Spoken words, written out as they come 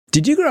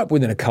Did you grow up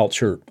within a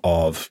culture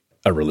of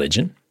a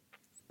religion?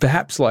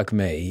 Perhaps like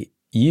me,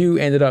 you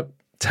ended up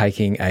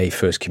taking a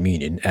first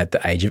communion at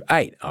the age of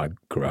 8. I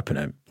grew up in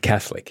a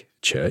Catholic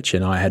church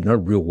and I had no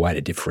real way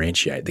to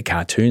differentiate the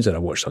cartoons that I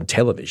watched on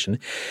television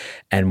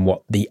and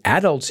what the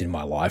adults in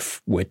my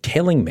life were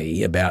telling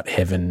me about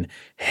heaven,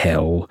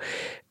 hell,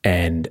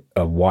 and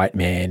a white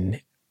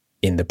man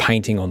in the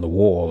painting on the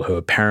wall who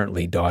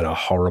apparently died a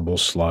horrible,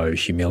 slow,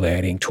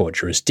 humiliating,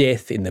 torturous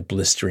death in the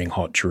blistering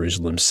hot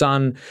Jerusalem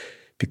sun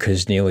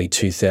because nearly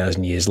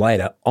 2,000 years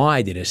later,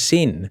 I did a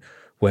sin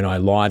when I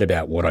lied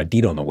about what I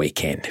did on the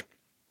weekend.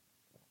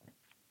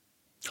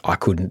 I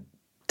couldn't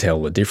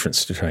tell the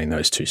difference between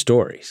those two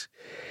stories.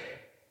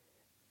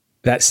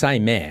 That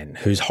same man,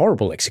 whose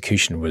horrible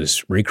execution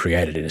was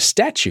recreated in a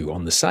statue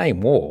on the same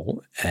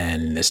wall,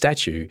 and in the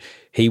statue,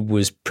 he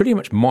was pretty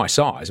much my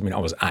size. I mean, I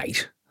was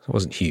 8. I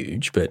wasn't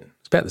huge, but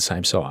it's about the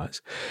same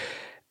size.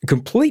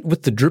 Complete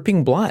with the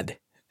dripping blood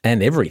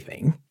and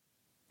everything.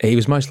 He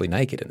was mostly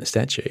naked in the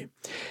statue.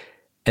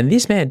 And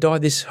this man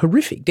died this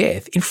horrific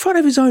death in front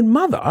of his own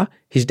mother.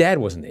 His dad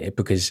wasn't there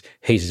because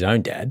he's his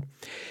own dad.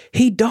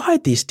 He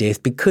died this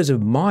death because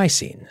of my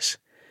sins.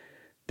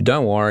 But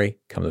don't worry,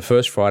 come the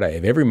first Friday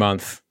of every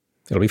month,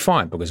 it'll be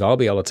fine because I'll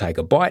be able to take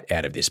a bite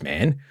out of this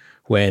man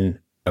when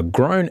a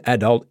grown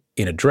adult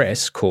in a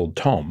dress called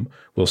Tom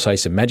will say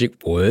some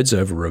magic words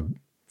over a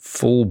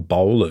full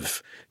bowl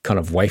of kind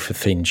of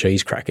wafer-thin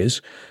cheese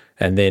crackers,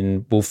 and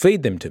then will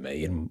feed them to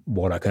me in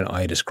what I can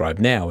only describe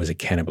now as a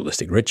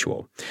cannibalistic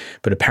ritual.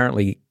 But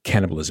apparently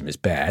cannibalism is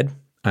bad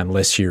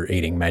unless you're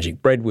eating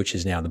magic bread, which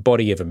is now the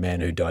body of a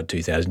man who died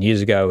 2,000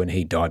 years ago, and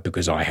he died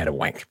because I had a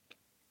wank.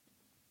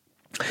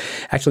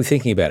 Actually,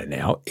 thinking about it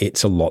now,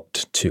 it's a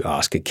lot to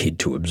ask a kid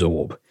to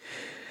absorb.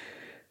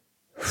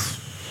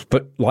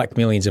 But like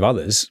millions of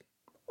others,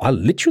 I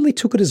literally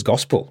took it as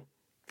gospel,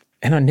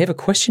 and I never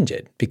questioned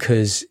it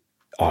because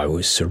I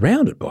was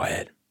surrounded by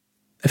it.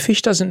 A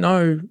fish doesn't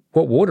know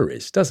what water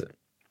is, does it?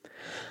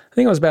 I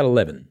think I was about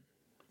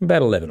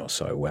 11 or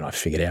so when I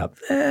figured out,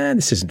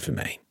 this isn't for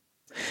me.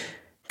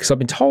 Because I've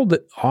been told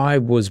that I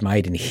was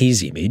made in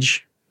his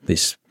image,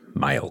 this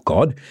male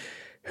God,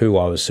 who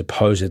I was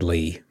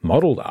supposedly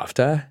modelled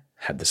after,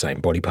 had the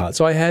same body parts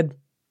I had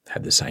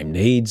the same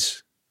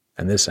needs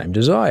and the same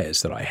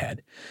desires that I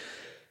had.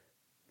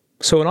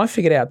 So when I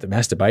figured out that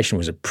masturbation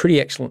was a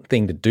pretty excellent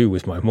thing to do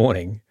with my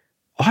morning,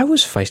 I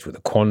was faced with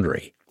a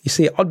quandary. You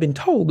see, I'd been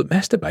told that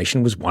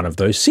masturbation was one of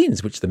those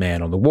sins, which the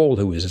man on the wall,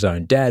 who was his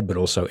own dad, but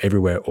also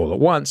everywhere all at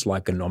once,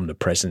 like an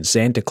omnipresent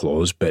Santa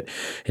Claus, but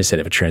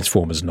instead of a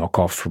Transformers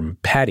knockoff from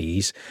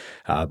Paddy's,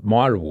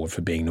 my reward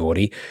for being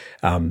naughty,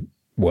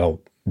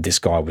 this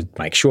guy would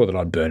make sure that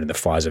I'd burn in the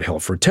fires of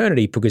hell for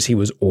eternity because he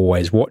was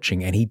always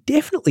watching, and he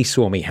definitely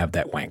saw me have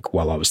that wank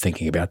while I was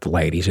thinking about the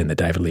ladies in the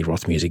David Lee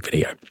Roth music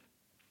video.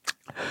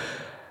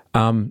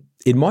 In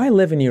my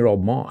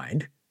 11-year-old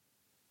mind,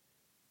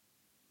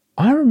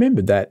 I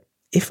remembered that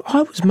if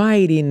I was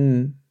made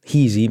in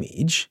his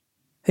image,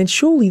 then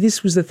surely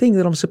this was the thing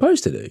that I'm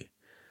supposed to do.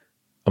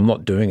 I'm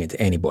not doing it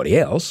to anybody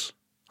else.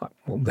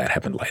 Well, that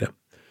happened later.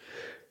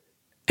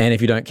 And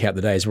if you don't count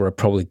the days where I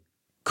probably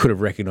could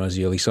have recognized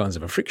the early signs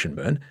of a friction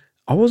burn,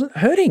 I wasn't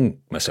hurting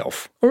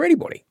myself or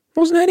anybody. I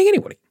wasn't hurting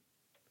anybody.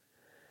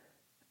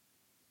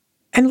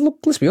 And look,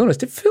 let's be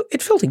honest, it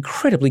felt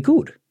incredibly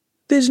good.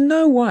 There's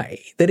no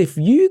way that if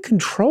you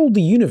controlled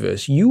the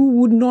universe, you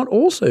would not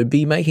also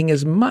be making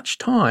as much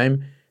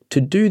time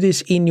to do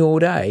this in your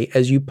day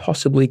as you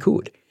possibly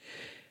could.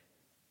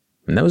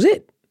 And that was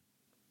it.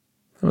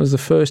 That was the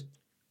first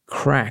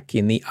crack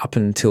in the up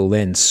until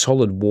then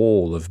solid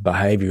wall of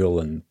behavioural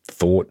and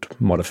thought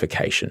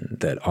modification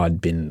that I'd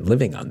been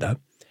living under.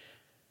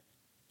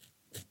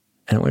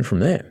 And it went from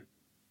there.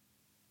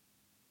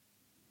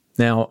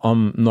 Now,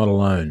 I'm not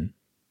alone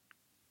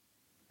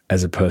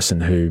as a person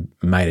who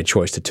made a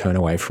choice to turn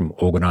away from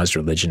organised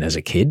religion as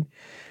a kid.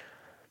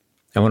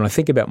 And when I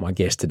think about my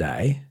guest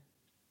today,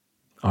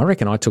 I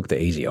reckon I took the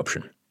easy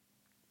option.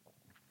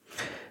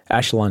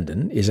 Ash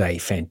London is a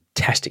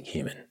fantastic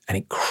human, an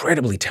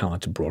incredibly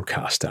talented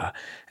broadcaster,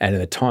 and in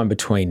the time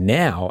between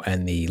now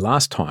and the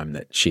last time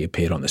that she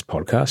appeared on this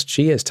podcast,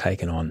 she has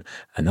taken on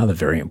another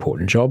very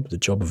important job, the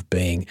job of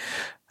being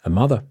a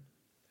mother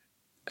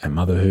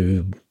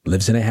who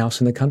lives in a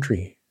house in the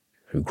country,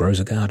 who grows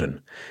a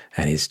garden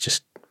and is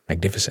just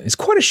magnificent. It's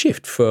quite a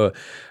shift for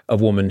a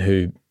woman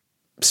who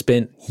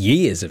spent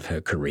years of her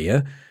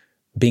career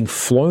being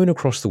flown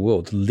across the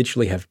world to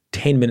literally have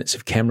 10 minutes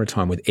of camera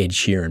time with Ed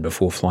Sheeran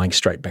before flying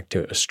straight back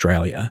to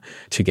Australia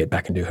to get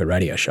back and do her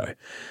radio show.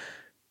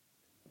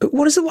 But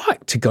what is it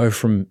like to go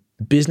from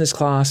business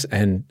class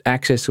and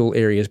access all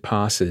areas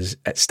passes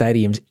at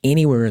stadiums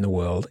anywhere in the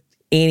world,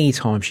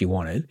 anytime she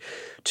wanted,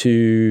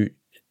 to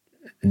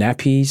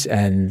nappies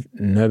and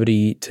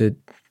nobody to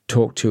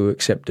talk to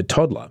except a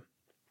toddler?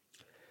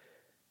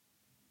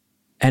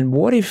 And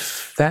what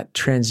if that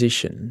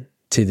transition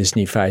to this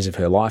new phase of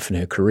her life and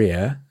her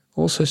career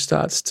also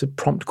starts to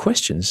prompt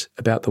questions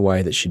about the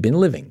way that she'd been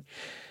living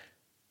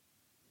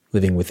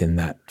within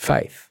that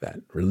faith, that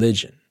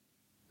religion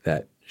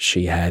that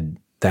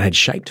that had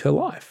shaped her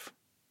life.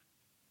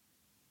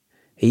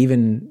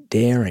 Even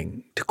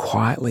daring to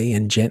quietly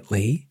and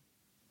gently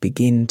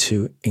begin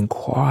to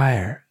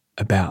inquire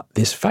about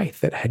this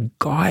faith that had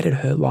guided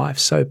her life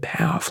so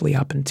powerfully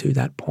up until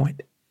that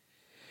point.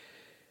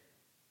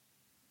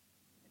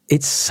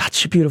 It's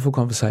such a beautiful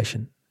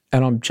conversation,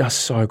 and I'm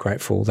just so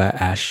grateful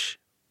that Ash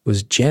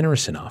was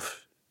generous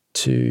enough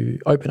to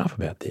open up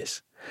about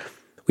this.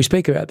 We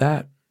speak about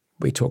that.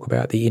 We talk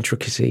about the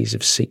intricacies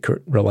of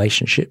secret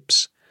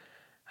relationships,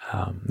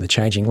 the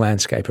changing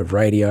landscape of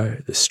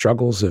radio, the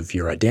struggles of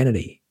your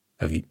identity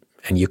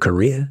and your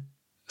career.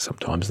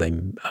 Sometimes they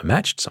are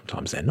matched,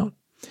 sometimes they're not.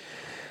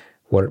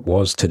 What it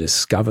was to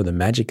discover the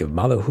magic of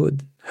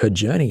motherhood, her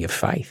journey of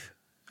faith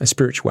and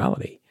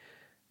spirituality,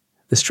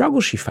 the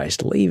struggle she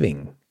faced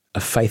leaving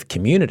a faith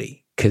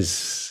community,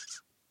 because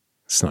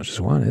it's not just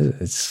one, is it?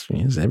 It's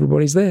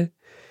everybody's there.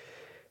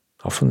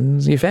 Often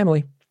it's your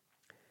family.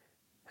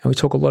 And we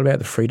talk a lot about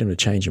the freedom to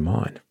change your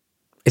mind.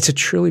 It's a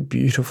truly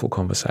beautiful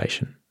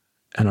conversation,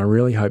 and I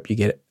really hope you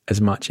get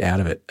as much out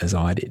of it as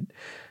I did.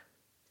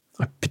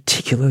 I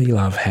particularly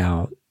love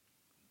how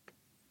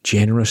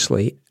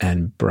generously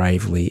and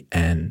bravely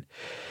and,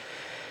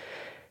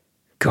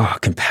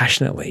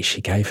 compassionately she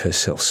gave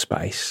herself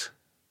space.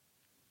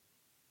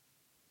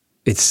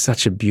 It's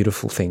such a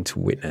beautiful thing to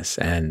witness,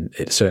 and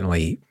it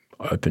certainly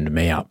opened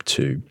me up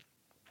to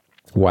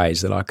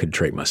ways that I could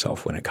treat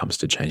myself when it comes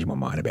to changing my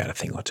mind about a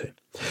thing or two.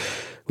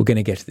 We're going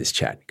to get to this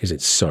chat because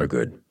it's so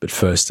good, but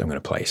first I'm going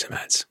to play some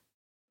ads.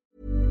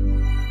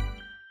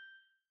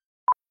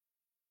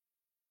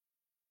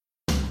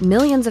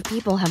 Millions of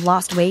people have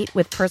lost weight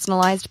with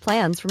personalized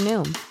plans from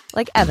Noom.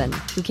 Like Evan,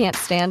 who can't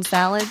stand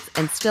salads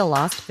and still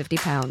lost 50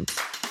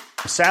 pounds.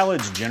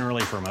 Salads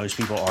generally for most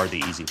people are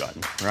the easy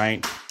button,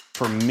 right?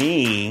 For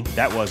me,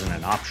 that wasn't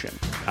an option.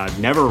 I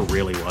never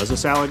really was a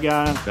salad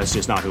guy. That's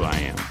just not who I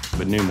am.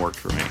 But Noom worked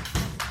for me.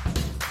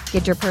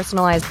 Get your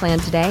personalized plan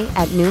today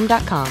at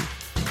Noom.com.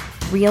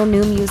 Real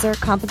Noom user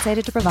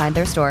compensated to provide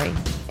their story.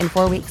 In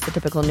 4 weeks, the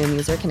typical Noom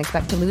user can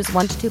expect to lose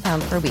 1 to 2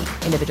 pounds per week.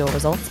 Individual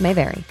results may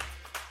vary.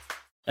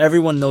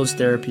 Everyone knows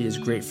therapy is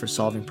great for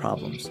solving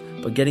problems,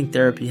 but getting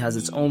therapy has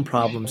its own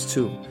problems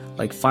too,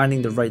 like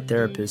finding the right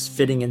therapist,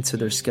 fitting into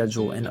their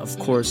schedule, and of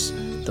course,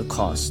 the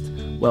cost.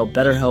 Well,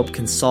 BetterHelp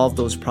can solve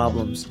those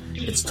problems.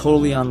 It's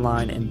totally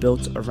online and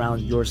built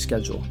around your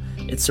schedule.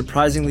 It's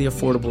surprisingly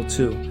affordable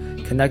too.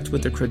 Connect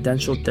with a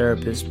credentialed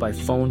therapist by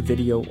phone,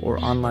 video,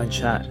 or online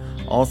chat,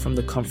 all from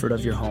the comfort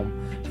of your home.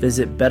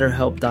 Visit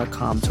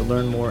BetterHelp.com to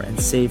learn more and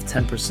save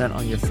 10%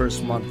 on your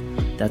first month.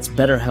 That's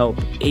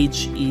BetterHelp,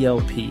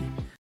 H-E-L-P.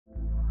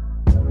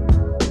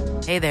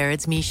 Hey there,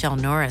 it's Michelle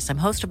Norris. I'm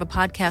host of a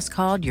podcast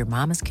called Your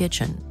Mama's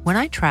Kitchen. When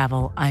I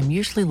travel, I'm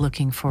usually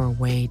looking for a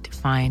way to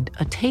find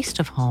a taste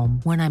of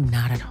home when I'm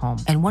not at home.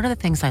 And one of the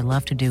things I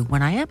love to do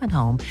when I am at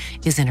home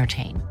is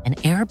entertain. And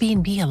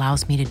Airbnb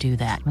allows me to do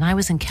that. When I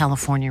was in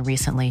California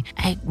recently,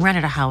 I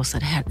rented a house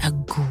that had a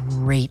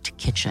great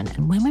kitchen.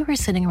 And when we were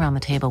sitting around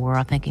the table, we were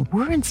all thinking,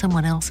 we're in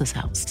someone else's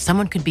house.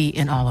 Someone could be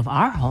in all of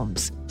our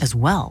homes as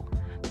well.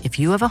 If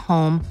you have a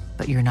home,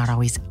 but you're not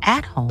always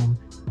at home,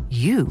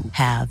 you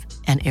have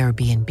an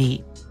Airbnb.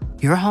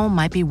 Your home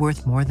might be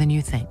worth more than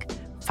you think.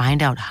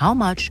 Find out how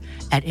much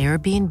at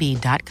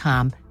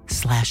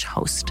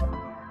airbnb.com/host.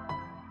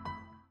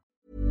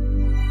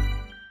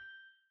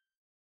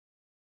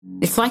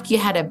 It's like you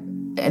had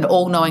an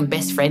all-knowing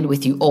best friend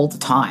with you all the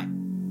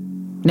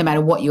time, no matter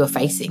what you were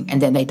facing,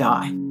 and then they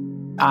die.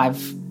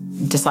 I've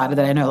decided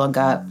that I no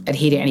longer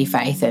adhere to any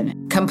faith,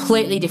 and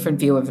completely different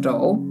view of it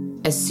all.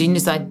 As soon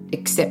as I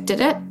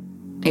accepted it,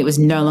 it was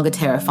no longer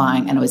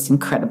terrifying, and it was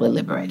incredibly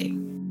liberating.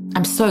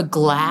 I'm so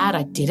glad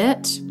I did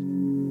it,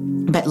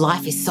 but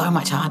life is so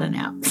much harder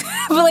now,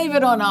 believe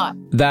it or not.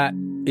 That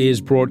is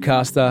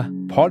broadcaster,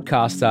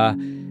 podcaster,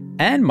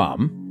 and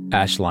mum,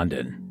 Ash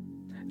London.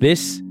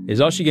 This is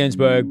Osher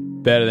Günsberg,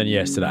 Better Than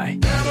Yesterday.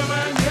 Better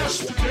than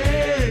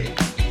yesterday.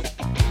 Better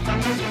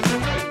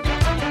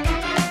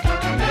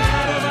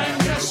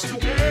than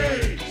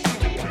yesterday.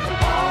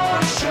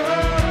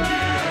 Osher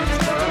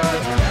Günsberg,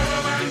 better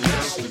than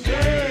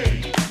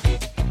yesterday.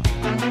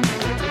 Better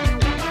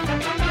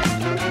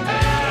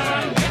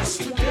than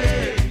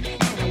yesterday.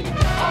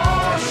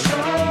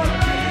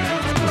 Osher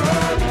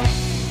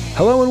Günsberg.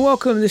 Hello and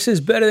welcome. This is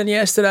Better Than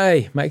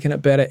Yesterday, making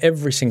it better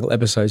every single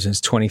episode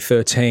since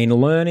 2013,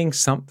 learning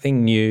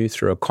something new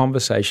through a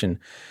conversation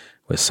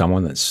with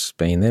someone that's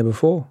been there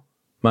before.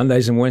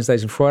 Mondays and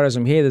Wednesdays and Fridays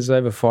I'm here. There's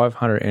over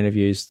 500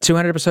 interviews,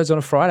 200 episodes on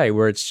a Friday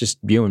where it's just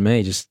you and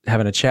me just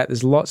having a chat.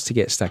 There's lots to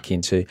get stuck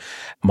into.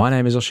 My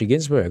name is Osher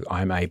Günsberg.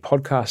 I'm a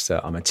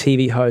podcaster. I'm a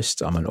TV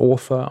host. I'm an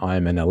author.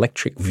 I'm an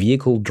electric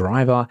vehicle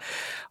driver.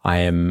 I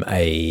am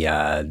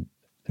a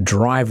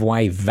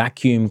driveway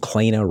vacuum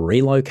cleaner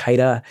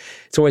relocator.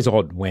 It's always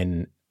odd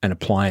when an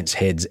appliance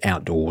heads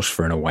outdoors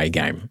for an away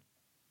game.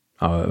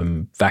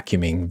 I'm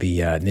vacuuming the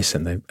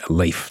Nissan, the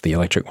Leaf, the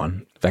electric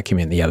one.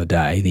 Vacuuming the other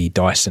day, the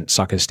Dyson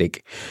sucker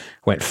stick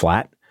went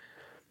flat.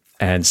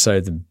 And so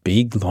the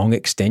big, long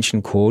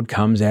extension cord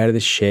comes out of the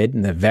shed,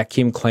 and the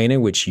vacuum cleaner,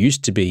 which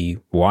used to be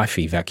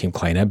wifey vacuum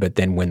cleaner, but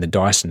then when the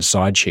Dyson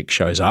side chick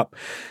shows up,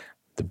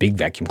 the big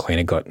vacuum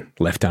cleaner got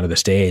left under the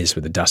stairs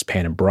with a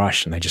dustpan and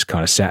brush, and they just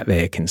kind of sat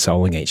there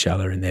consoling each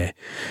other in the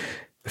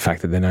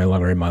fact that they're no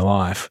longer in my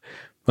life.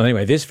 Well,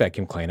 anyway, this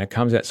vacuum cleaner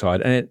comes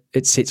outside and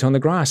it sits on the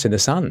grass in the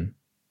sun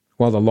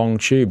while the long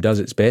tube does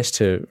its best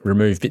to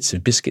remove bits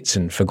of biscuits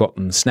and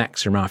forgotten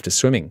snacks from after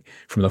swimming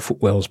from the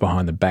footwells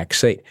behind the back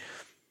seat.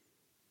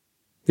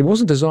 It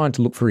wasn't designed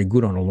to look very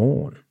good on a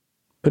lawn,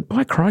 but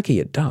by crikey,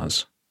 it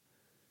does.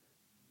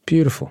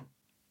 Beautiful.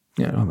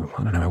 Yeah,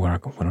 I don't know where I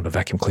went on to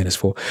vacuum cleaners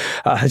for.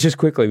 Just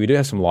quickly, we do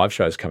have some live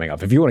shows coming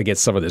up. If you want to get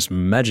some of this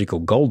magical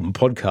golden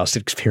podcast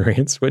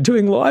experience, we're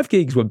doing live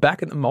gigs. We're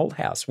back at the Mold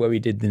House where we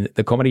did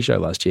the comedy show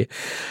last year.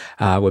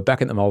 We're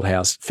back at the Mold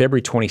House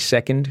February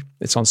 22nd.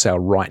 It's on sale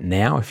right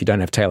now. If you don't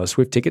have Taylor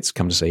Swift tickets,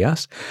 come to see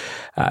us.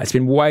 It's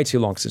been way too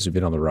long since we've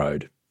been on the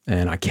road,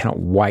 and I cannot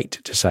wait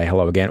to say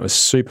hello again. It was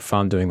super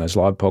fun doing those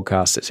live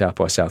podcasts at South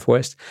by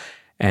Southwest.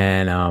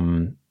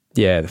 And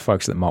the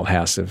folks at the Malt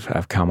House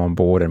have come on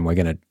board, and we're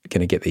going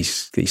to get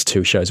these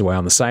two shows away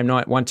on the same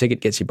night. One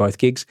ticket gets you both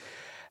gigs.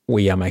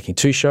 We are making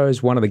two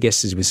shows. One of the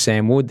guests is with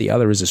Sam Wood. The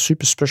other is a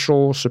super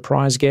special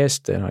surprise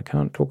guest, and I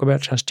can't talk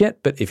about just yet.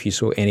 But if you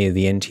saw any of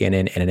the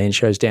NTNN and NN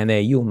shows down there,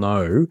 you'll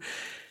know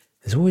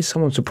there's always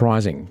someone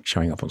surprising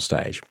showing up on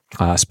stage.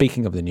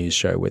 Speaking of the news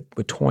show,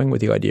 we're toying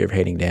with the idea of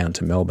heading down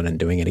to Melbourne and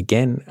doing it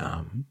again.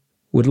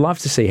 Would love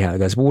to see how it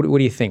goes. What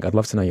do you think? I'd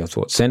love to know your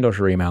thoughts. Send us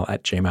your email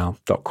at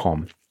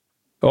gmail.com.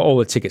 All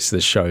the tickets to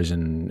the shows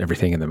and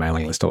everything in the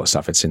mailing list, all that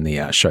stuff, it's in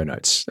the show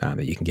notes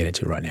that you can get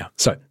into right now.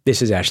 So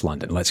this is Ash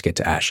London. Let's get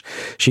to Ash.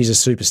 She's a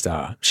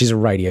superstar. She's a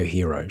radio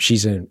hero.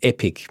 She's an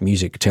epic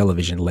music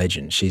television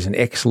legend. She's an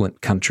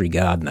excellent country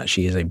gardener.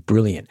 She is a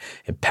brilliant,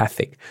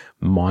 empathic,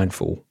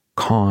 mindful,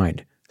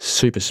 kind,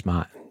 super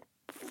smart,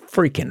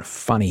 freaking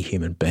funny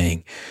human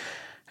being.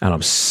 And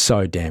I'm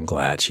so damn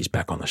glad she's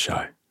back on the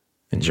show.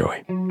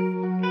 Enjoy.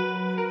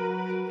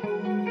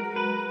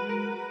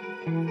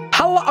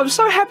 Hello, I'm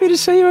so happy to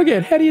see you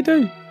again. How do you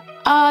do?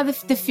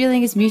 The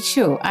feeling is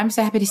mutual. I'm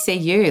so happy to see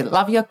you.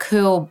 Love your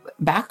cool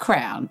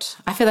background.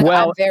 I feel like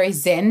I'm very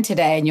zen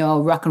today in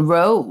your rock and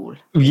roll.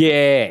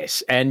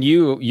 Yes, and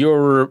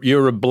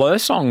you're a Blur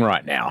song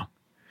right now.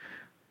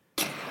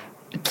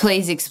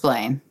 Please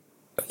explain.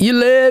 You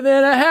live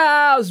in a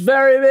house,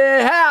 very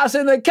big house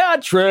in the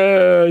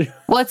country.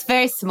 Well, it's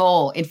very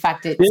small. In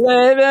fact, You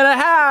live in a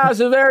house,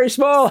 a very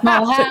small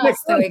house.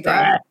 There we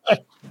go.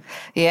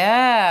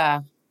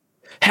 Yeah.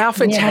 How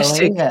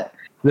fantastic.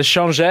 The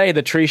Changé,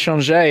 the tree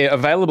Changé,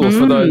 available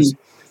for those.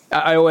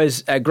 I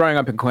always, growing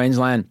up in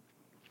Queensland,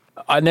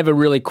 I never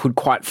really could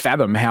quite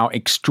fathom how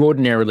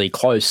extraordinarily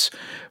close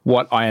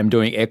what I am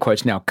doing, air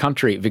quotes now,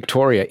 country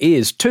Victoria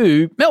is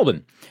to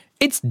Melbourne.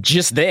 It's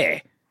just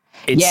there.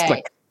 It's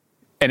like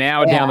an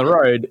hour down the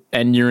road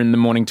and you're in the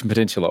Mornington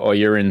Peninsula, or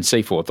you're in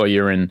Seaforth, or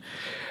you're in,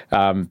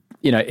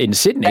 in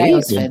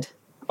Sydney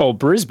or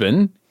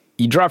Brisbane.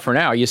 You drive for an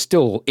hour, you're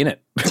still in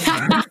it.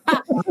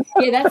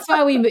 Yeah,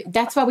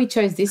 that's why we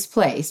chose this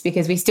place,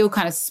 because we still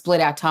kind of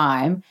split our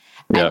time.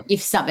 And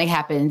if something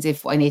happens,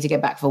 if I need to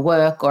get back for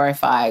work, or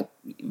if I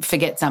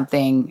forget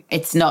something,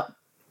 it's not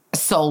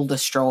soul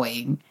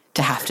destroying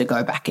to have to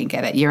go back and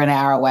get it. You're an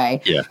hour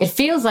away. Yeah. It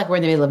feels like we're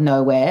in the middle of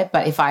nowhere,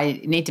 but if I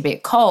need to be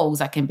at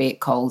Coles, I can be at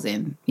Coles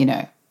in,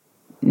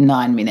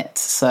 9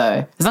 minutes.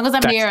 So as long as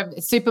I'm near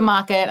a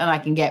supermarket and I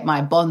can get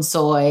my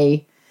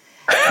bonsai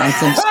and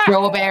some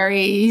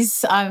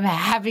strawberries, I'm a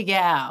happy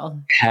gal.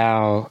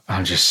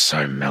 I'm just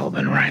so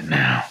Melbourne right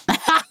now.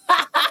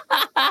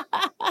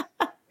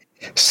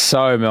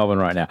 So Melbourne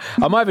right now.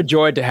 I'm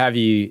overjoyed to have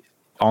you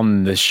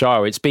on the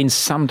show. It's been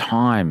some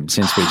time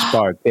since we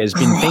spoke. There's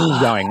been things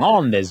going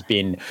on. There's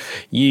been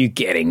you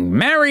getting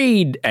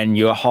married and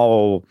your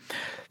whole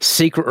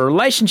secret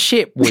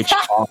relationship, which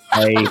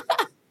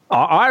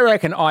I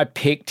reckon I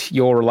picked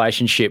your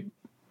relationship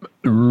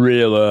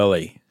real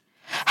early.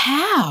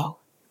 How?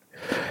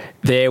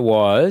 There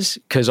was,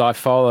 because I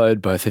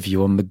followed both of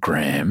you on the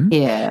gram.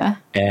 Yeah.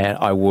 And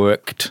I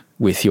worked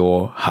with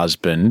your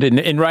husband.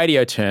 In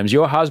radio terms,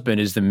 your husband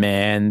is the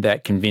man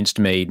that convinced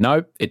me,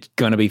 nope, it's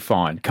going to be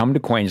fine. Come to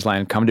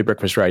Queensland, come to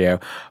Breakfast Radio.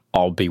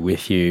 I'll be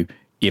with you.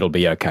 It'll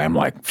be okay. I'm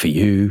like, for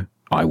you,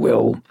 I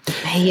will.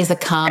 He is a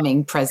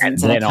calming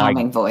presence and a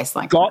calming voice.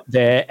 Got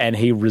there and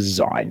he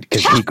resigned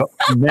because he got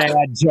a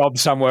mad job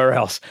somewhere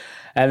else.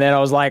 And then I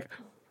was like,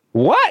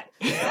 what?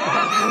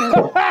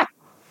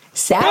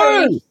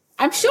 Sorry. No.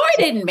 I'm sure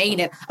I didn't mean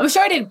it. I'm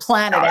sure I didn't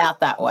plan it out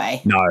that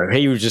way. No,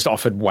 he was just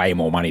offered way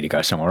more money to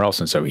go somewhere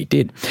else, and so he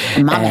did.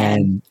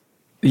 Man.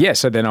 Yeah,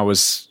 so then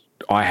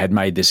I had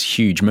made this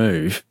huge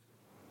move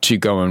to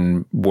go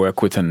and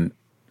work with a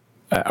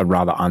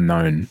rather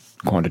unknown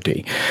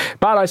quantity.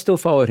 But I still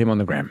followed him on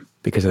the gram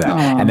because of that.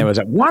 Oh. And there was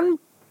at one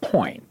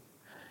point,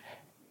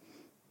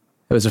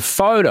 there was a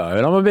photo,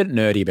 and I'm a bit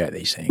nerdy about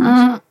these things.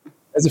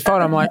 There's a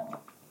photo, I'm like,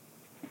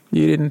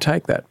 you didn't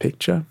take that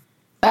picture.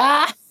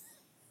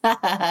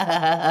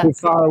 Too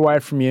far away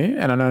from you,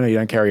 and I know you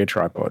don't carry a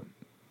tripod.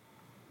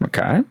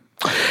 Okay.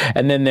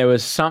 And then there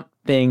was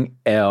something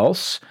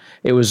else.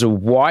 It was a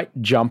white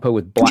jumper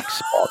with black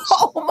spots.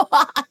 Oh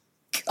my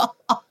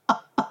God.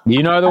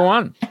 You know the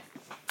one.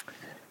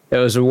 It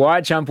was a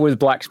white jumper with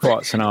black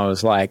spots, and I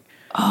was like,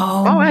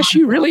 oh Ash,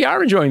 you really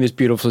are enjoying this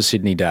beautiful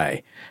Sydney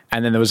day.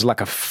 And then there was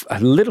like a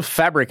little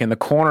fabric in the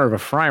corner of a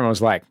frame. I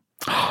was like,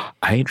 oh,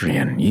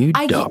 Adrian, you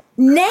dog.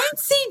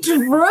 Nancy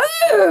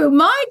Drew.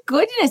 My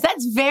goodness,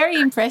 that's very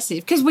impressive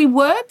because we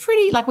were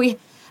pretty, like we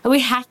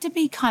had to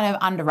be kind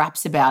of under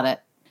wraps about it.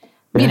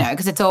 You know,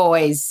 because it's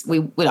always, we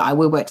worked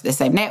at the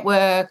same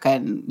network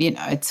and, you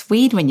know, it's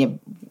weird when you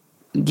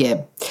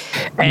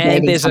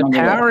and there's a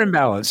power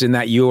imbalance in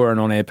that you were an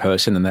on-air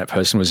person and that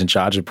person was in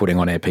charge of putting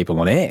on-air people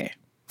on air.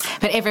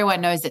 But everyone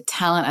knows that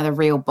talent are the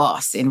real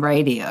boss in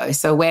radio.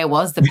 So where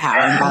was the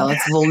power imbalance?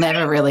 We'll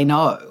never really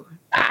know.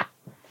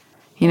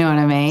 You know what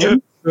I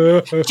mean?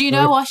 Do you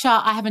know,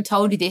 Osher, I haven't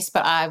told you this,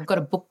 but I've got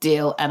a book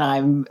deal and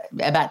I'm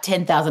about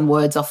 10,000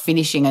 words off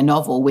finishing a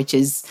novel, which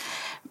is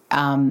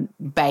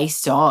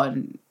based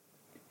on,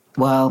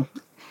 well,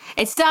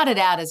 it started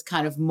out as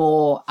kind of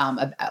more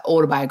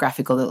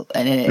autobiographical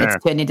and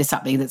it's turned into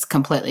something that's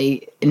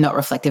completely not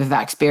reflective of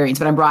our experience.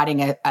 But I'm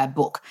writing a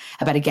book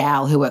about a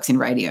gal who works in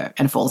radio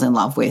and falls in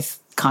love with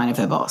kind of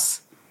her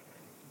boss.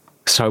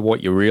 So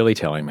what you're really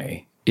telling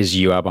me is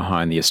you are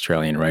behind the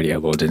Australian Radio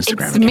Lords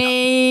Instagram It's account.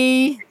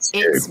 me.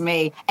 It's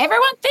me.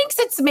 Everyone thinks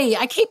it's me.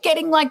 I keep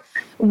getting like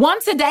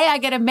once a day I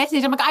get a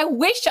message. I'm like, I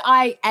wish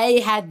I A,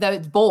 had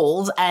those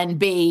balls and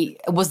B,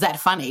 was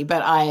that funny,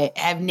 but I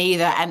have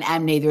neither and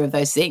am neither of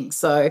those things.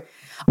 So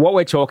What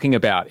we're talking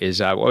about is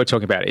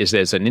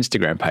there's an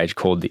Instagram page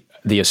called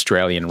the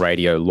Australian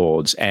Radio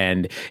Lords,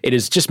 and it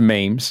is just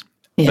memes,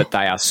 but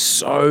they are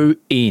so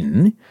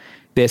in.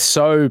 They're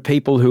so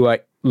people who are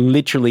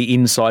literally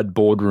inside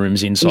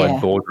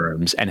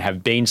boardrooms and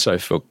have been so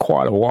for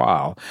quite a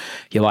while.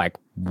 You're like,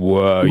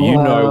 whoa, you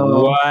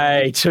know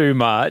way too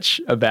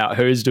much about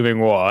who's doing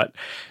what.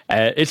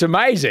 It's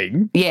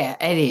amazing. Yeah,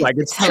 it is. Like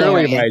it's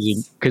truly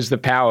amazing because the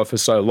power for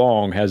so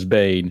long has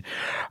been,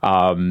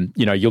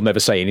 you'll never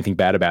say anything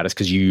bad about us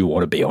because you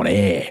want to be on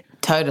air.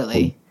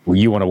 Totally. Well,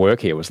 you want to work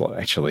here was like,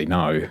 actually,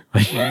 no.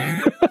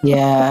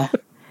 Yeah.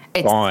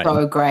 It's Fine.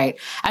 so great.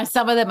 And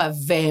some of them are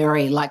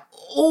very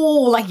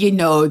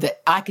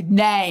that I could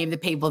name the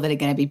people that are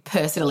going to be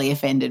personally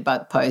offended by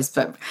the post,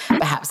 but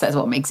perhaps that's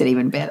what makes it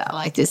even better.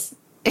 Like just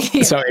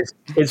So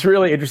it's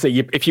really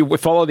interesting. If you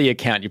follow the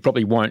account, you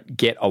probably won't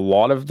get a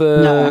lot of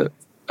the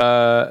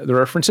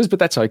references, but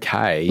that's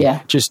okay.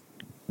 Yeah. Just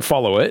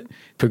follow it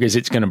because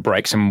it's going to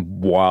break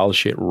some wild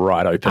shit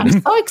right open.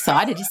 I'm so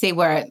excited to see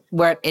where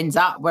it ends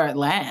up, where it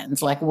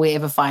lands. Like we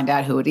ever find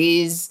out who it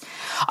is.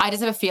 I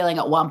just have a feeling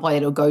at one point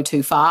it'll go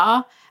too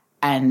far,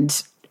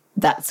 and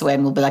that's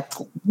when we'll be like,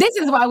 this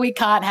is why we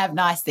can't have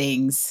nice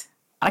things.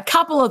 And a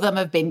couple of them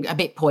have been a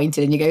bit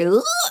pointed, and you go,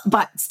 ugh,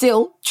 but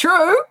still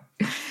true.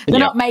 They're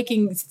not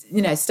making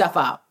stuff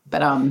up.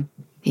 But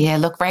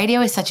look,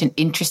 radio is such an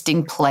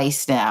interesting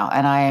place now,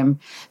 and I am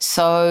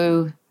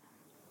so.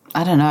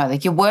 I don't know,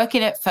 like you work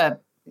in it for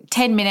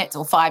 10 minutes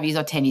or 5 years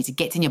or 10 years, it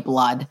gets in your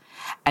blood.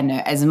 And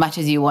as much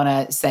as you want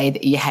to say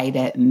that you hate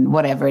it and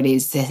whatever it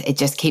is, it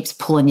just keeps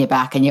pulling you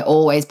back and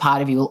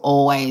part of you will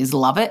always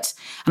love it.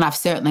 And I've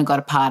certainly got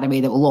a part of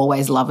me that will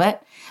always love it.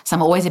 So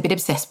I'm always a bit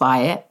obsessed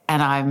by it.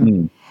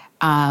 And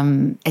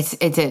it's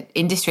an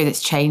industry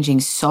that's changing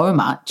so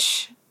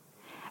much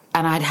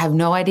and I'd have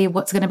no idea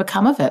what's going to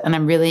become of it. And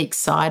I'm really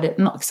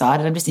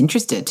I'm just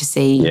interested to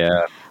see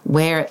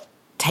where it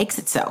takes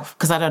itself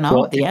because I don't know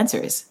what the answer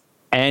is.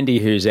 Andy,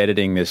 who's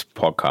editing this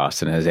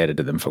podcast and has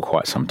edited them for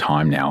quite some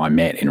time now, I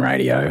met in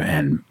radio,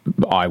 and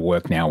I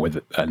work now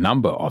with a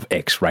number of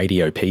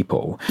ex-radio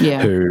people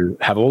who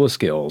have all the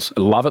skills,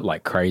 love it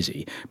like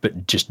crazy,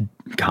 but just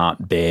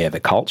can't bear the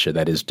culture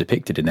that is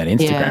depicted in that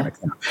Instagram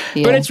account.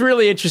 Yeah. But it's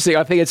really interesting.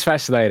 I think it's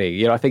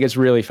fascinating. I think it's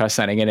really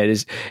fascinating, and it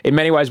is in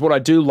many ways what I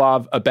do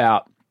love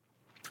about.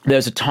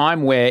 There's a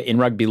time where in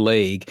rugby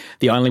league,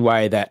 the only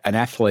way that an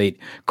athlete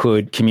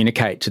could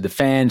communicate to the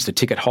fans, the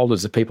ticket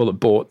holders, the people that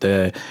bought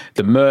the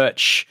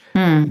merch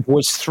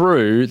was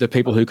through the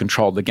people who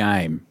controlled the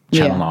game,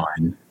 Channel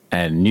 9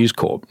 and News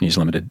Corp, News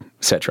Limited,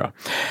 etc.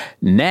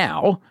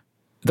 Now,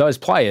 those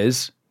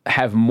players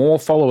have more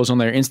followers on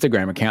their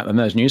Instagram account than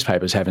those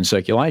newspapers have in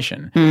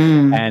circulation.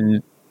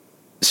 And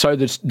so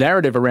the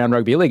narrative around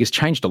rugby league has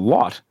changed a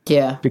lot.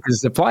 Yeah.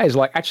 Because the players are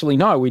like, actually,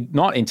 no, we're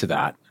not into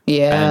that.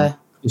 Yeah. And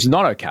it's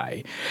not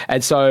okay.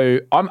 And so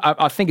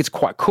I think it's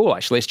quite cool,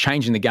 actually. It's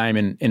changing the game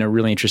in a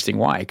really interesting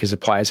way because the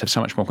players have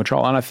so much more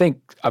control. And I think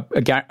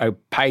a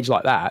page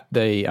like that,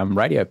 the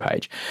radio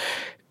page,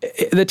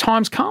 the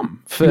time's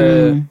come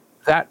for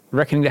that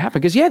reckoning to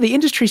happen. Because, the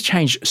industry's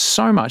changing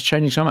so much,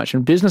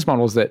 and business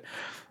models that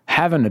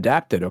haven't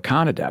adapted or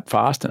can't adapt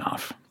fast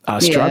enough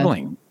are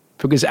struggling.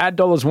 Because ad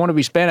dollars want to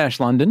be spent, Ash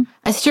London.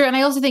 That's true. And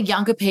I also think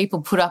younger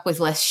people put up with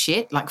less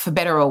shit, like for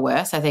better or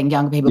worse. I think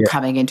younger people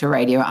coming into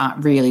radio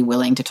aren't really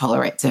willing to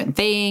tolerate certain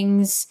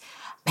things.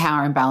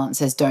 power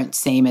imbalances don't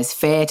seem as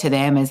fair to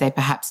them as they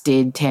perhaps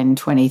did 10,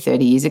 20,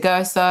 30 years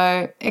ago.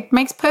 So it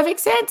makes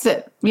perfect sense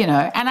that,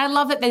 and I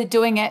love that they're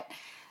doing it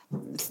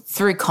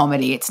through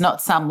comedy. It's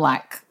not some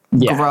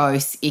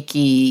gross,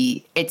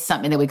 icky, it's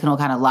something that we can all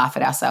kind of laugh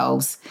at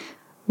ourselves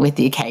with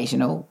the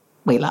occasional,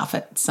 we laugh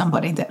at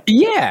somebody that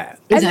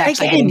isn't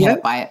actually getting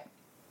hurt by it.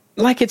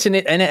 Like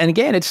and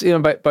again, it's,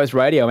 both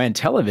radio and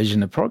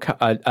television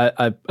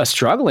are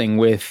struggling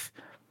with,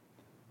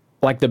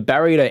 like, the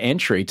barrier to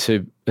entry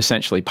to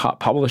essentially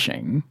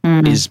publishing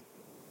is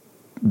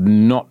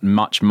not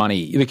much money.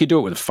 You could do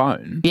it with a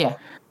phone. Yeah.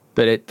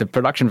 But the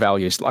production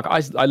value is, like,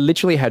 I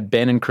literally had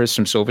Ben and Chris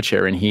from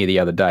Silverchair in here the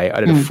other day.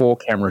 I did a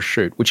 4-camera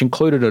shoot, which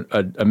included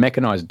a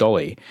mechanized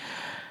dolly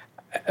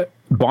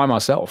by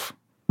myself.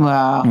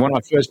 Wow. When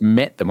I first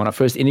met them, when I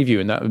first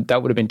interviewed, and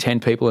that would have been 10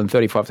 people and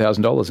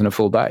 $35,000 in a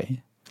full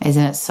day.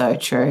 Isn't it so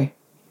true?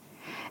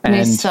 And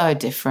it's so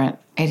different.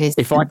 It is.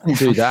 If I can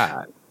do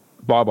that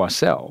by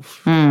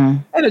myself,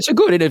 and it's a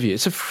good interview.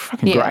 It's a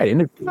fucking great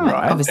interview,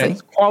 right? Obviously.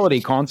 It's quality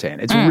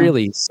content. It's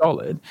really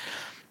solid.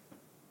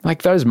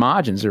 Like, those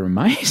margins are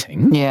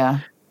amazing. Yeah.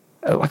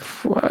 Like,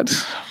 what?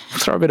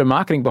 Throw a bit of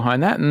marketing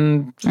behind that,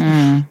 and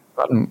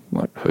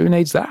who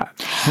needs that?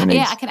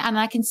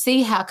 I can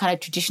see how kind of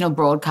traditional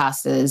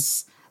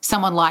broadcasters,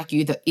 someone like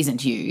you that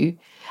isn't you,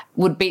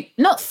 would be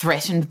not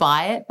threatened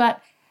by it,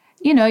 but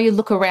you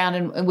look around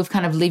and we've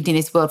kind of lived in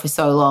this world for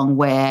so long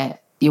where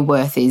your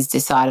worth is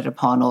decided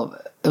upon or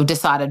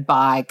decided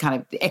by kind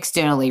of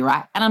externally,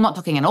 right? And I'm not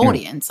talking an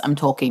audience, I'm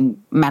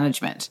talking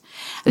management.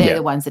 They're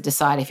the ones that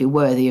decide if you're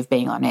worthy of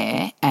being on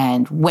air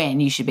and when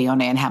you should be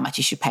on air and how much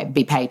you should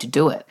be paid to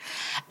do it.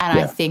 And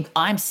I think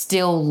I'm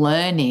still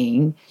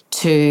learning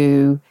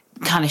to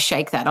kind of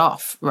shake that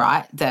off,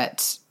 right?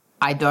 That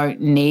I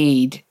don't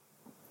need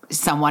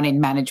someone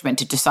in management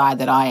to decide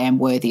that I am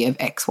worthy of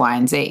X, Y,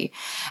 and Z.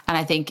 And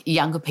I think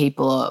younger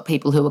people or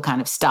people who are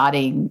kind of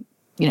starting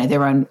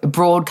their own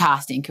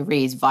broadcasting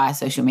careers via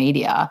social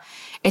media,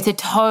 it's a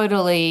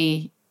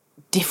totally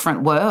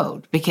different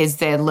world because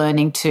they're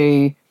learning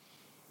to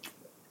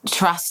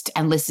trust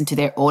and listen to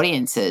their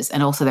audiences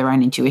and also their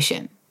own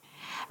intuition.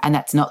 And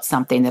that's not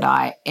something that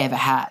I ever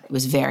had. It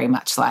was very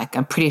much like,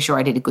 I'm pretty sure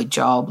I did a good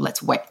job.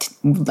 Let's wait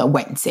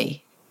and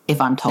see if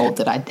I'm told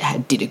that I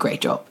did a great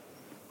job.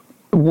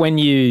 When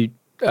you,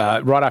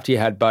 right after you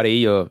had Buddy,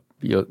 your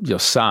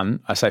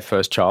son, I say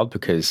first child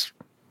because,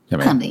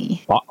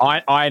 honey.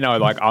 I know,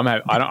 like,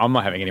 I'm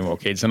not having any more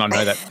kids, and I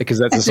know that because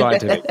that's a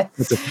scientific.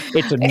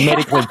 It's a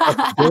medically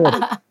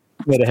possibility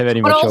to have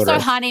any more children. But also,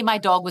 honey, my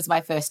dog was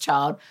my first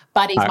child.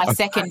 Buddy's my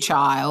second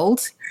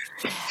child.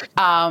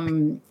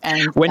 And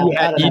when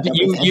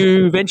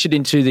you ventured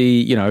into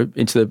the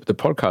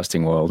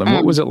podcasting world, and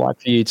what was it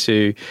like for you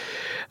to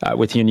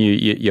with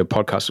your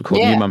podcast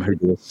called New Mum Who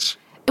Dis?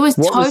 It was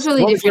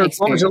totally different experience.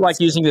 What was it like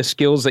using the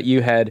skills that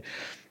you had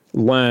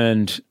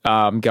learned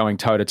going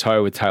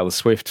toe-to-toe with Taylor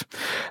Swift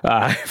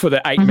for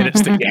the 8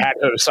 minutes that you had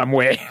her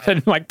somewhere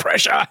and, like,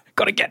 pressure,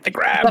 got to get the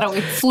grab. But we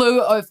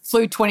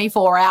flew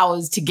 24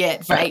 hours to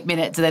get for 8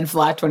 minutes and then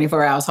fly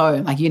 24 hours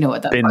home. Like, you know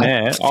what that's like. Been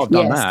there. I've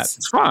done that.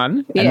 It's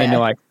fun. And then you're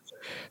like,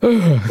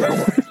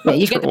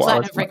 you get the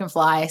platinum freaking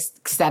fly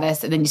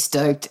status and then you're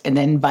stoked. And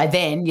then by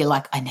then you're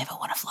like, I never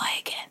want to fly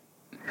again.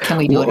 Can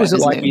we do it? What was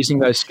it like using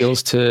those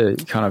skills to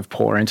kind of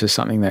pour into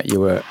something that you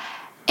were...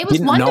 It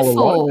was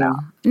wonderful.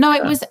 No,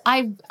 it was.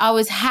 I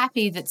was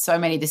happy that so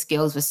many of the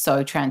skills were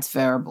so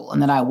transferable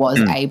and that I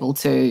was able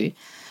to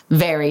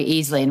very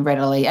easily and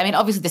readily. I mean,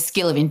 obviously the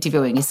skill of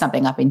interviewing is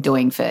something I've been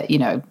doing for,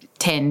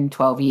 10,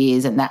 12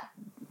 years and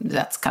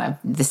that's kind of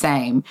the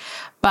same.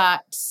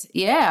 But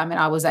yeah, I mean,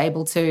 I was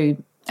able to,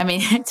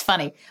 it's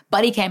funny.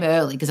 Buddy came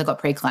early because I got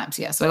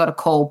preeclampsia. So I got a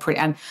call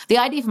and the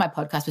idea for my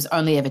podcast was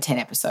only ever 10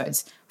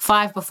 episodes,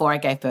 5 before I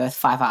gave birth,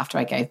 5 after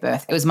I gave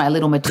birth. It was my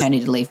little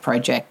maternity leave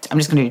project. I'm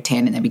just going to do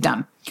 10 and then be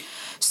done.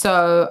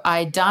 So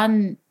I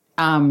done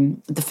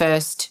the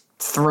first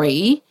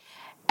 3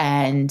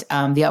 and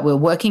we were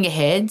working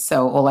ahead.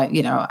 So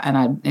and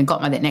I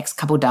got my next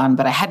couple done,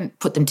 but I hadn't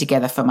put them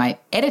together for my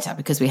editor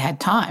because we had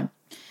time.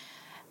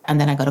 And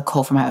then I got a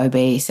call from my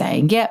OB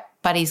saying, yep,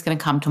 Buddy's going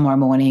to come tomorrow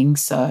morning,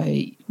 so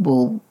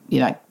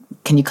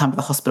can you come to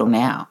the hospital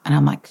now? And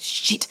I'm like,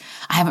 shit,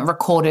 I haven't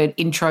recorded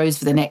intros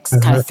for the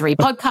next kind of 3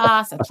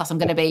 podcasts, and plus I'm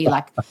going to be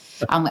like,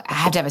 I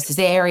have to have a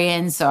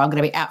cesarean, so I'm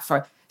going to be out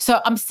for.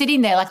 So I'm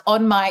sitting there like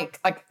on my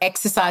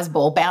exercise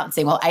ball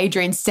bouncing while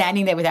Adrian's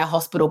standing there with our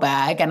hospital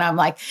bag, and I'm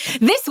like,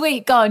 this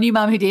week on New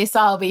Mum Who Dis,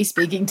 I'll be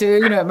speaking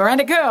to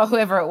Miranda Kerr or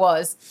whoever it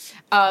was.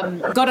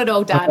 Got it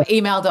all done,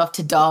 emailed off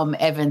to Dom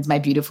Evans, my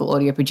beautiful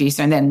audio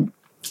producer, and then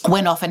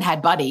went off and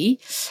had Buddy.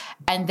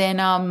 And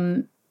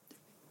then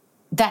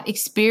that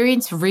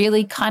experience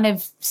really kind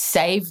of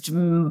it's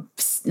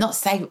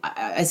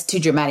too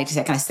dramatic to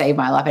say kind of saved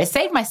my life, but it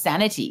saved my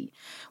sanity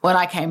when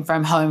I came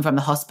home from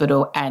the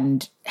hospital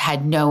and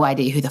had no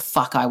idea who the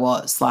fuck I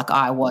was. Like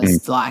I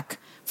was like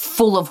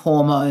full of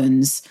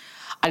hormones.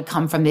 I'd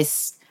come from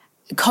this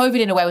COVID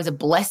in a way was a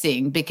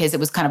blessing because it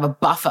was kind of a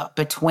buffer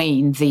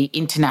between the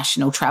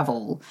international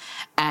travel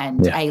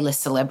and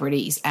A-list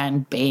celebrities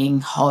and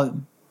being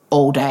home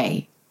all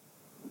day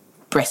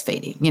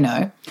breastfeeding, you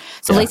know.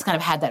 So at least kind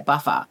of had that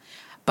buffer.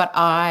 But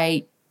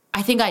I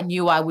think I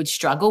knew I would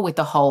struggle with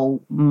the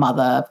whole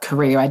mother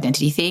career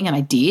identity thing, and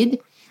I did.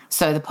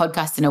 So the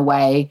podcast in a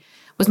way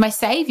was my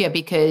savior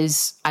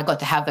because I got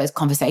to have those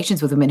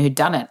conversations with women who'd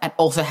done it and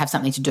also have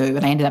something to do.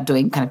 And I ended up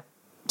doing kind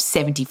of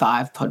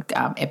 75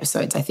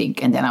 episodes, I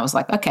think. And then I was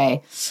like,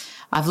 okay,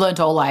 I've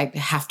learned all I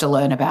have to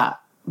learn about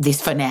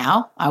this for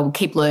now. I will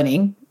keep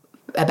learning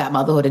about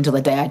motherhood until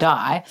the day I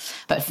die.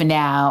 But for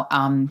now,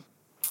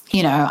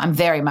 you know, I'm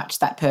very much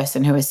that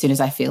person who as soon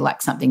as I feel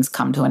like something's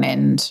come to an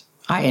end,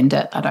 I end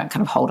it. I don't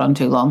kind of hold on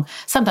too long.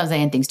 Sometimes I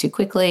end things too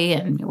quickly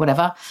and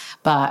whatever,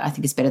 but I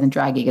think it's better than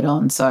dragging it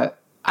on. So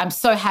I'm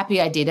so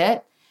happy I did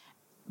it,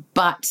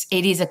 but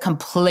it is a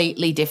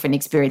completely different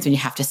experience when you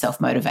have to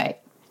self-motivate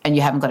and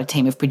you haven't got a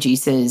team of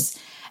producers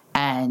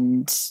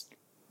and,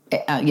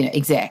 you know,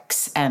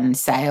 execs and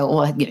sale,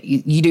 or you know,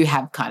 you do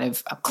have kind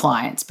of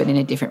clients, but in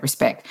a different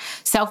respect.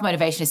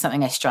 Self-motivation is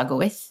something I struggle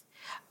with,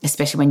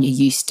 especially when you're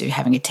used to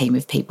having a team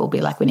of people be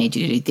like, we need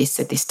you to do this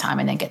at this time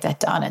and then get that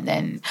done. And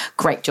then,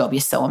 great job,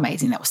 you're so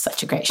amazing. That was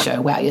such a great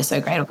show. Wow, you're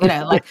so great. You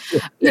know, like,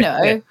 you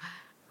know,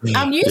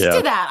 I'm used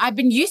to that. I've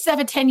been used to that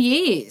for 10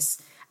 years.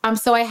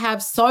 So I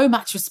have so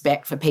much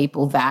respect for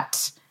people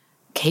that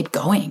keep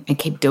going and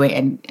keep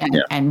doing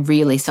it and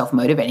really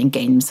self-motivating,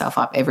 getting themselves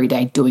up every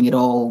day, doing it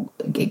all.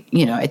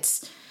 You know,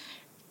 it's,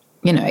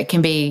 you know, it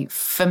can be,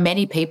 for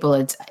many people,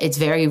 it's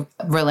very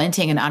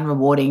relenting and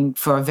unrewarding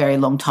for a very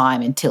long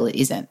time until it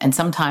isn't. And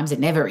sometimes it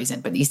never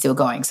isn't, but you're still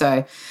going.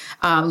 So,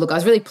 look, I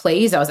was really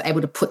pleased. I was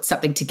able to put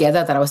something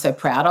together that I was so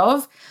proud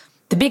of.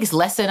 The biggest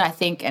lesson, I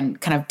think, and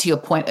kind of to your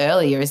point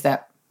earlier, is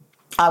that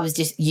I was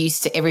just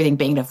used to everything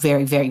being at a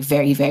very, very,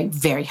 very, very,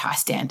 very high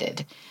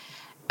standard.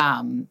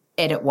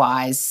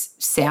 Edit-wise,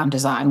 sound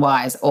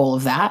design-wise, all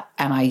of that.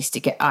 And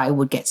I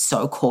would get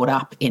so caught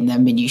up in the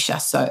minutiae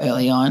so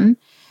early on.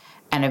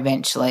 And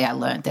eventually I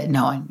learned that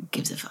no one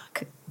gives a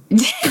fuck.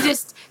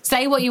 Just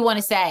say what you want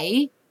to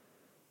say,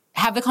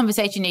 have the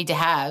conversation you need to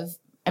have,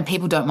 and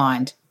people don't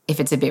mind if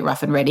it's a bit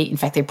rough and ready. In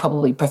fact, they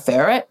probably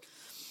prefer it.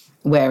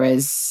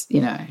 Whereas,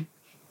 you know,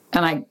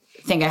 and I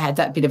think I had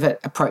that bit of an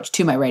approach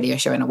to my radio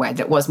show in a way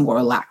that was more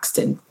relaxed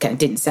and kind of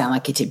didn't sound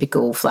like a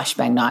typical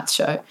flashbang nights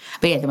show.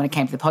 But yeah, then when it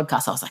came to the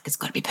podcast, I was like, it's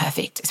got to be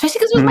perfect, especially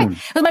because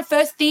it was my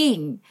first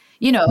thing,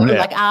 you know,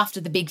 like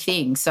after the big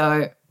thing.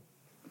 So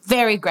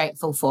very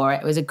grateful for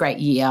it. It was a great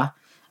year.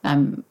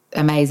 I'm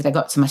amazed that I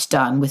got so much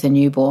done with a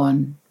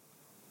newborn.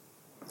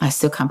 I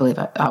still can't believe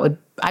it.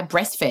 I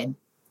breastfed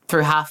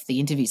through half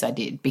the interviews I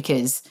did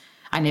because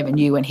I never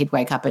knew when he'd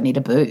wake up and need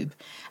a boob.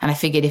 And I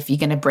figured if you're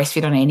going to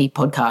breastfeed on any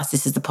podcast,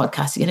 this is the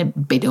podcast you're going to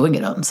be doing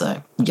it on.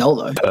 So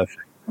YOLO. Perfect.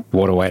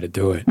 What a way to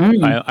do it.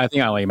 I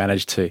think I only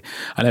managed to,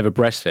 I never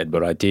breastfed,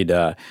 but I did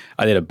a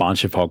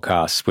bunch of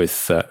podcasts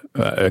with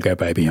Ergo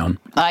Baby on.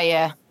 Oh,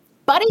 yeah.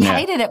 Buddy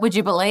hated it, would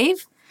you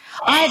believe?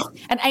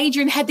 And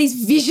Adrian had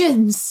these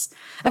visions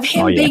of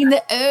him being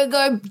the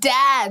Ergo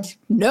dad.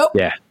 Nope.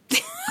 Yeah.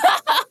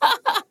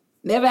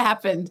 Never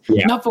happened.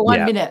 Yeah. Not for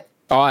 1 minute.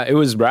 Oh, it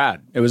was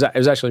rad. It was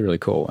actually really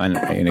cool. And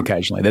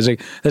occasionally there's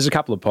a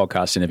couple of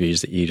podcast interviews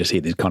that you just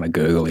hear these kind of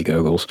gurgly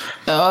gurgles.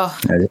 Oh,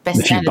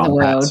 best sound in the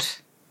world.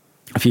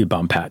 A few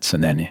bum pats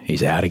and then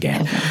he's out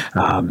again.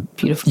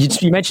 Beautiful.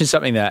 You mentioned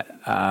something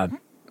that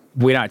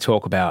we don't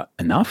talk about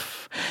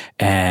enough,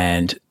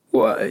 and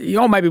well, you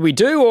know, maybe we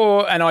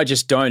do, and I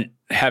just don't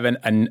have an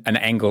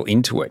angle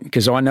into it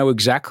because I know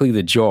exactly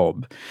the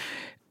job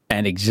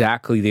and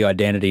exactly the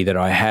identity that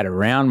I had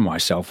around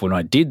myself when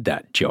I did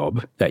that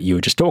job that you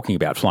were just talking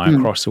about, flying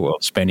across the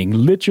world, spending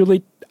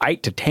literally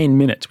 8 to 10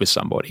 minutes with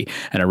somebody,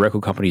 and a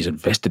record company's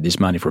invested this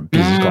money for a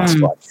business class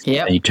flight.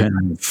 Yep. And you turn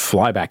around and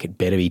fly back, it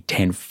better be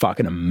 10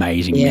 fucking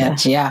amazing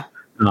minutes. Yeah.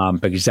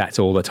 Because that's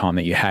all the time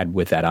that you had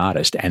with that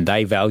artist, and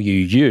they value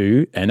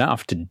you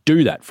enough to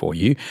do that for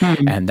you,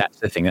 and that's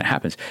the thing that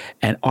happens.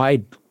 And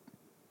I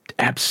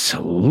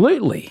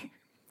absolutely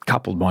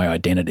coupled my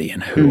identity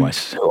and who I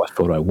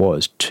thought I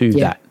was to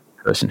that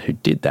person who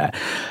did that.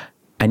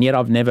 And yet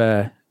I've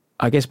never,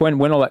 I guess when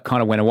all that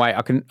kind of went away,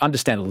 I can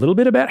understand a little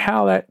bit about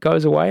how that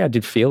goes away. I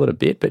did feel it a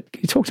bit, but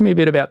can you talk to me a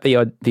bit about the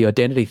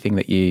identity thing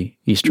that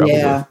you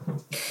struggled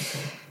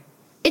with?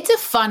 It's a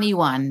funny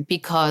one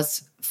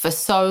because for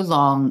so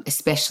long,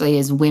 especially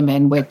as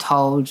women, we're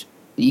told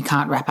you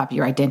can't wrap up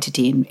your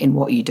identity in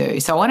what you do.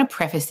 So I want to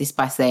preface this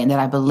by saying that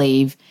I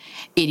believe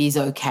it is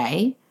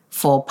okay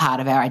for part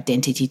of our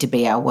identity to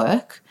be our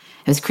work.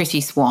 It was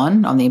Chrissy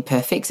Swan on The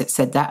Imperfects that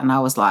said that, and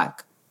I was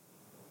like,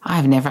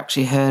 I've never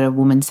actually heard a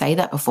woman say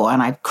that before,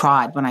 and I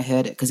cried when I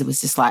heard it because it was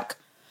just like,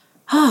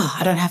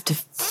 I don't have to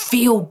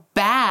feel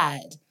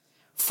bad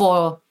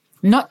for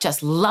not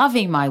just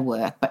loving my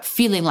work, but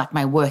feeling like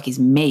my work is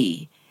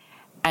me,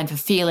 and for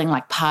feeling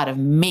like part of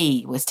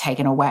me was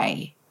taken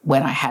away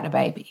when I had a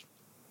baby.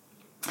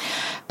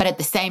 But at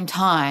the same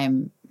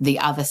time, the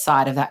other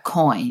side of that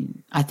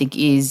coin, I think,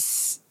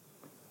 is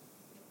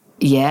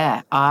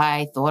yeah,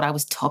 I thought I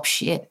was top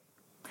shit.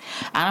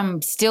 And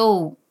I'm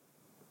still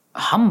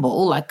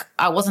humble. Like,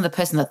 I wasn't the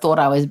person that thought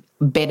I was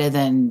better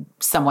than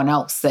someone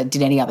else that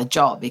did any other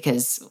job,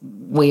 because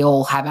we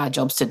all have our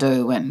jobs to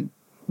do and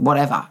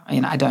whatever.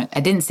 You know, I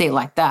didn't see it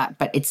like that.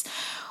 But it's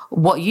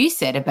what you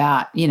said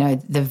about, you know,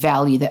 the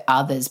value that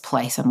others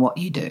place on what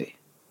you do.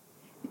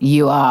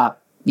 You are,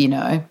 you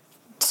know,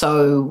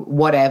 so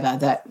whatever,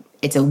 that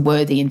it's a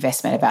worthy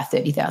investment, about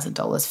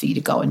 $30,000 for you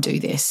to go and do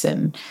this.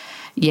 And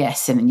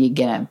yes, and you're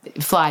going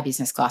to fly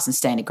business class and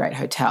stay in a great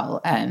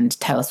hotel, and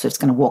Taylor Swift's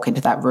going to walk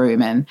into that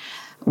room and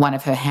one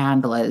of her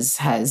handlers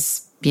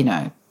has, you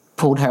know,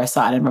 pulled her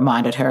aside and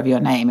reminded her of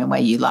your name and where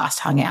you last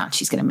hung out.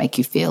 She's going to make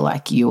you feel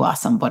like you are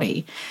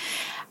somebody.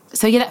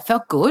 So, yeah, that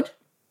felt good.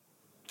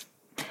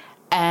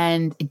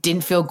 And it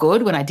didn't feel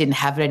good when I didn't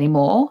have it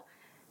anymore.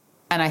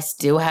 And I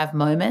still have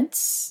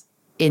moments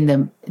in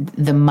the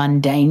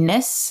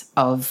mundaneness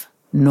of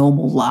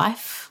normal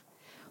life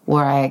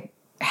where I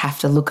have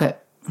to look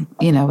at,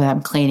 you know, when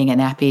I'm cleaning a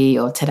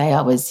nappy, or today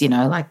I was, you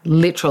know, like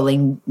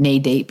literally knee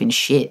deep in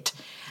shit,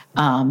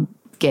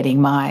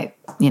 getting my,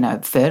 you know,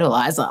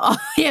 fertilizer,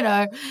 you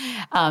know,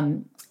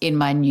 in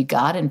my new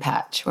garden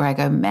patch, where I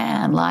go,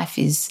 man, life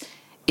is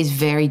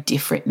very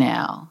different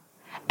now.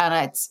 And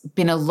it's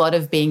been a lot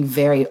of being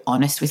very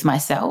honest with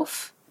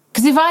myself.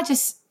 Because if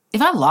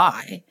I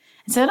lie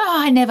and say,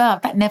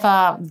 that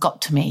never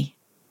got to me.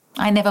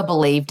 I never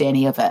believed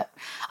any of it.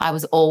 I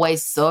was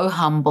always so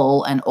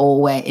humble and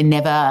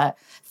never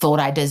thought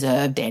I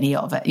deserved any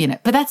of it, you know.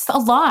 But that's a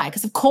lie,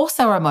 because of course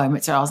there were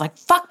moments where I was like,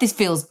 fuck, this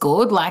feels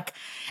good. Like,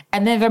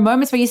 and then there are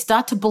moments where you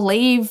start to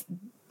believe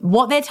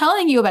what they're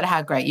telling you about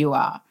how great you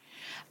are.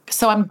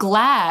 So I'm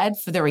glad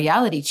for the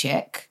reality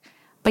check.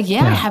 But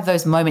yeah, I have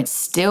those moments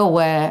still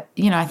where,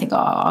 you know, I think,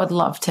 I would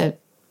love to,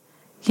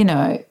 you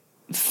know,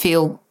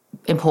 feel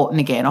important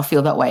again or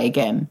feel that way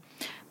again.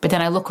 But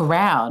then I look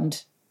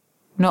around,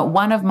 not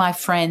one of my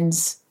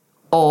friends,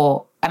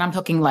 and I'm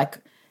talking like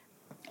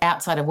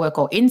outside of work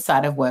or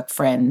inside of work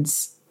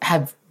friends,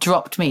 have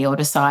dropped me or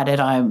decided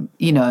I'm,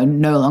 you know,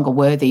 no longer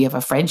worthy of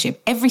a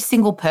friendship. Every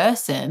single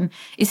person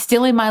is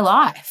still in my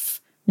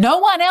life. No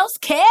one else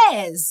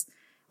cares.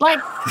 Like,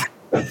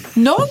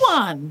 no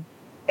one.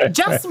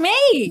 Just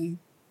me.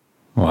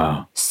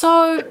 Wow.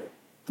 So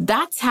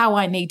that's how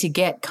I need to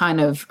get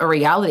kind of a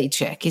reality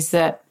check, is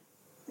that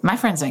my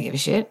friends don't give a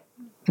shit.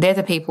 They're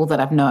the people that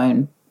I've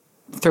known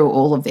through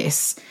all of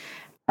this.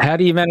 How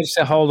do you manage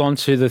to hold on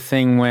to the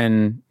thing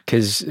when,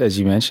 because as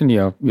you mentioned,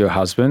 your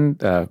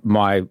husband,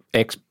 my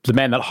ex, the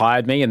man that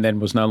hired me and then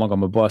was no longer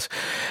my boss,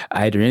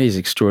 Adrian, is an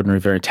extraordinary,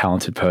 very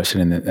talented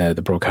person in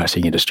the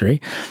broadcasting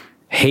industry.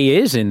 He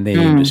is in the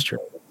industry.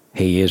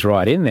 He is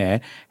right in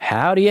there.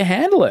 How do you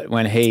handle it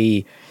when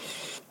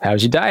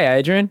how's your day,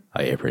 Adrian?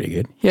 Oh, yeah, pretty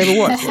good. Yeah, but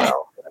what?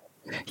 Well,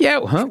 yeah,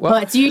 well,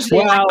 it's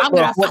usually like, I'm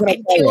going to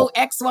fucking kill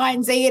X, Y,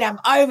 and Z, and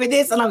I'm over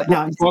this. And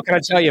what can I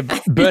tell you?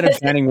 Bernard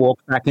Fanning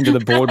walked back into the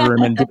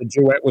boardroom and did a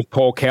duet with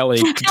Paul Kelly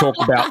to talk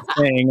about the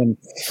thing. And,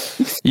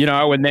 you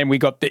know, and then we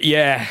got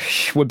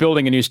we're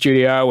building a new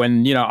studio,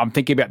 and, you know, I'm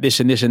thinking about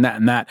this and this and that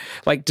and that.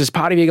 Like, does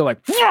part of you go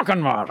like, fucking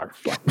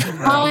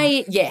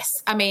motherfucker?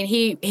 Yes. I mean,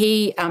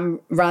 he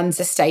runs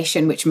a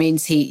station, which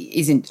means he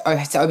isn't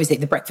to oversee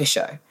the breakfast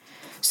show.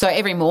 So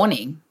every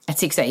morning at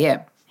 6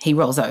 a.m., he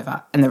rolls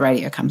over and the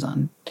radio comes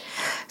on.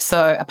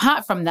 So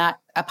apart from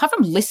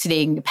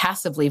listening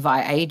passively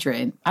via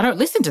Adrian, I don't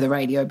listen to the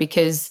radio,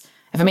 because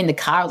if I'm in the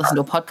car, I listen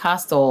to a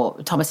podcast or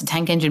Thomas the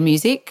Tank Engine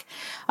music.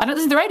 I don't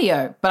listen to the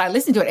radio, but I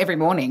listen to it every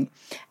morning.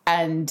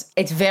 And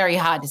it's very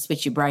hard to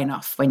switch your brain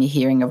off when you're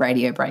hearing a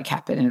radio break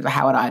happen. And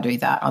how would I do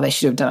that? Oh, they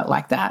should have done it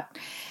like that.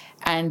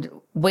 And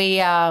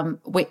Adrian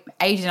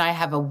and I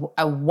have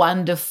a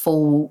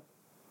wonderful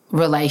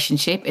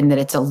relationship in that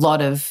it's a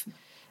lot of,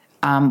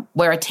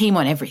 we're a team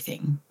on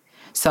everything.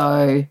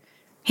 So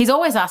he's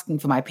always asking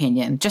for my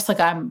opinion, just like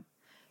I'm,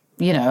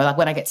 you know, like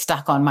when I get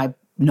stuck on my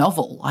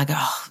novel, I go,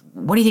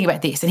 what do you think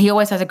about this? And he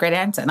always has a great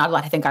answer. And I'd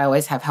like to think I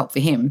always have help for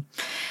him.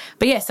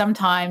 But yeah,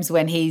 sometimes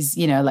when he's,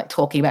 you know, like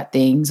talking about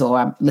things, or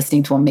I'm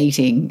listening to a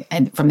meeting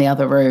and from the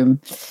other room,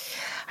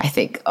 I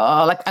think,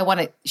 like I want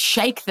to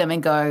shake them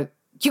and go,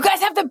 you guys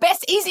have the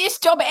best,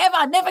 easiest job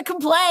ever. Never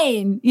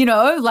complain. You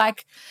know,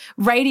 like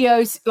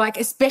radios, like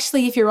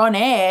especially if you're on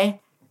air,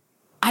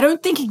 I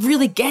don't think it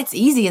really gets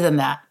easier than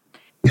that.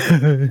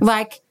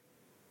 Like,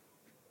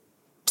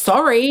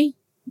 sorry,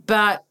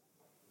 but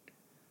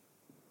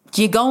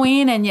you go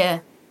in and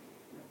you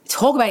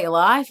talk about your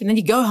life and then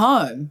you go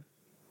home.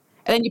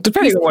 And then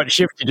depending on what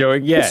shift you're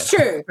doing, yeah. It's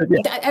true.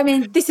 Yeah. I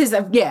mean, this is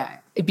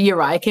you're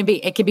right.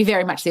 It can be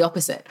very much the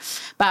opposite.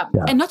 But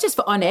and not just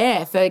for on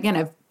air, for, you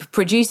know,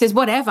 producers,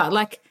 whatever.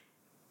 Like,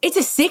 it's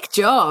a sick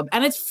job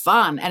and it's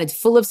fun and it's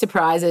full of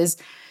surprises.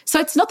 So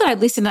it's not that I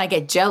listen and I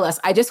get jealous.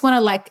 I just want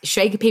to like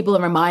shake people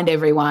and remind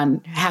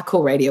everyone how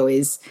cool radio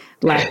is.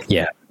 Like,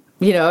 you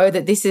know,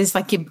 that this is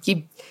like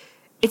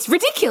it's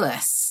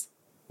ridiculous.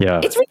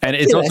 Yeah, it's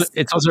ridiculous. And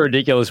it's also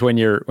ridiculous when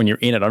you're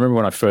in it. I remember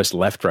when I first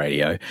left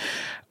radio,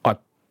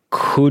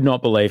 could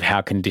not believe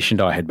how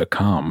conditioned I had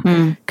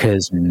become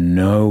because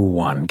no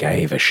one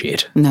gave a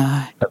shit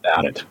No.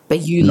 about it.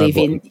 But you live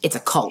in, it's a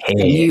cult, and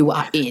you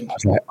are in. I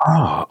was like,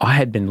 I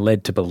had been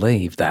led to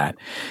believe that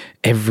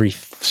every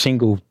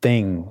single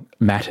thing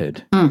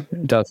mattered.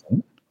 It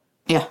doesn't.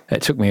 Yeah.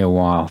 It took me a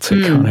while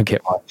to kind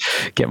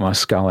of get my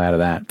skull out of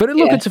that. But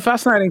look, it's a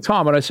fascinating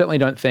time, and I certainly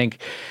don't think,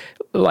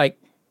 like,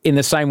 in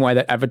the same way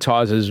that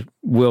advertisers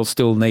will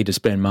still need to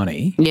spend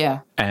money,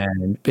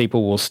 and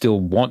people will still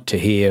want to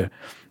hear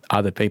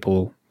other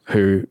people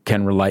who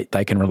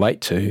they can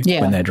relate to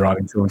when they're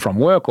driving to and from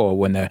work, or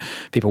when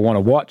people want to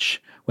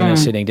watch when they're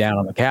sitting down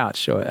on the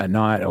couch or at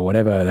night or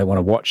whatever. They want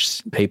to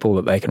watch people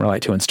that they can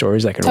relate to and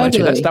stories they can relate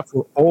to. That stuff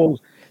will all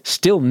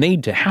still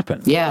need to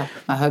happen. Yeah,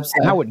 I hope so.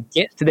 And how it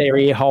gets to their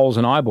ear holes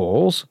and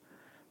eyeballs,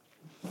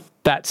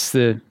 that's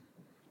the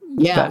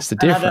difference.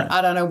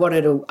 I don't know what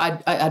it'll.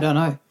 I don't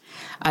know.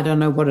 I don't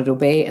know what it'll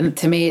be. And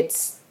to me,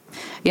 it's,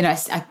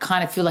 I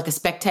kind of feel like a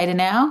spectator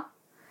now.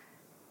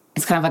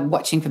 It's kind of like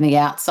watching from the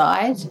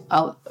outside.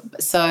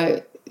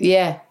 So,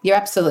 yeah, you're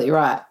absolutely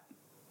right.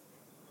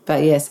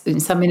 But, yes, in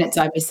some minutes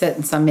I miss it,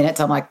 and some minutes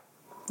I'm like,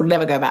 we'll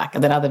never go back.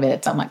 And then other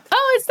minutes I'm like,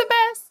 oh, it's the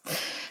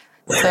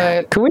best.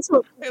 So, can we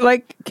talk,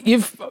 like,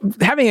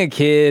 having a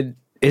kid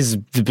is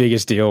the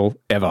biggest deal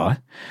ever,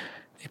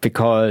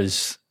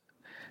 because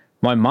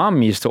my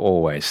mum used to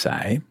always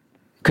say,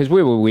 because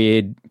we were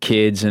weird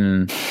kids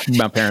and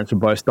my parents were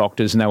both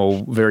doctors and they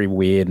were very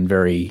weird and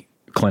very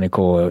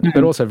clinical,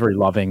 but also very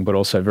loving, but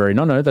also very,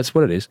 no, that's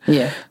what it is.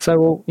 Yeah.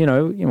 So,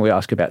 we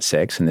ask about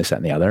sex and this, that,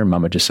 and the other, and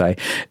Mum would just say,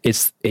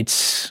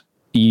 it's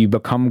you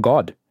become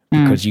God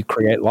because you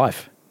create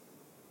life.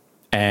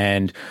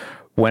 And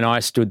when I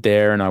stood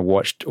there and I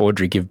watched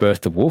Audrey give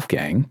birth to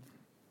Wolfgang,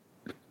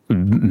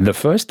 the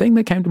first thing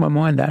that came to my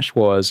mind, Ash,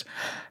 was,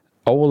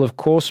 oh, well, of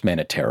course men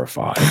are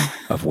terrified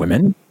of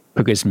women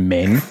because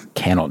men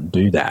cannot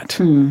do that.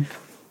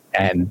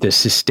 And the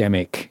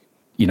systemic,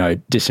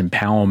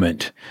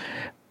 disempowerment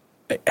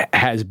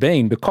has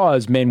been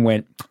because men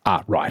went,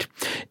 right,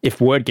 if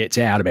word gets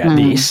out about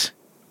this,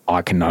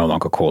 I can no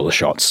longer call the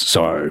shots.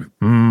 So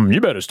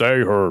you better stay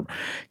here,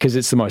 because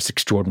it's the most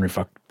extraordinary,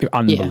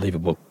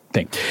 unbelievable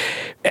thing.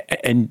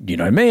 And you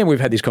know me, and we've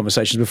had these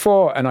conversations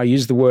before, and I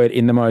use the word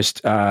in the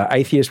most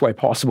atheist way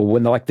possible,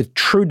 when the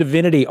true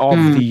divinity of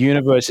the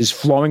universe is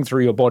flowing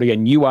through your body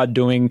and you are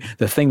doing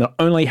the thing that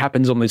only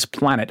happens on this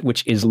planet,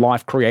 which is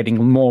life creating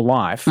more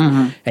life,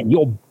 and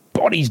your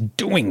body's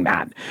doing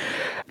that.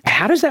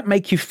 How does that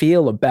make you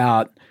feel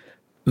about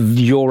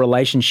your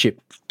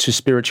relationship to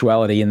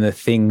spirituality and the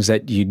things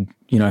that you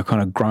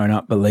kind of grown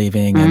up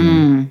believing,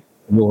 and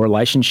your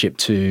relationship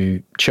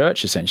to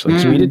church, essentially?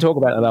 Because we did talk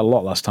about that a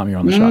lot last time you were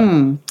on the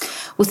show.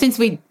 Well, since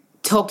we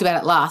talked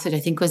about it last, which I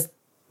think was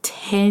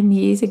 10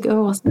 years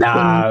ago or something.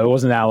 No, it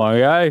wasn't that long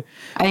ago.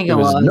 I think it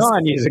was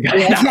 9 years ago.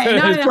 Yeah, No, it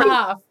 9 was and a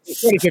half.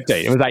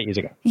 2015. It was 8 years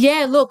ago.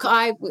 Yeah, look,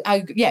 I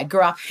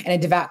grew up in a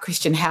devout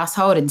Christian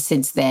household, and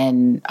since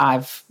then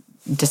I've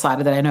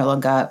decided that I no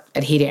longer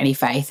adhere to any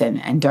faith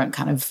and don't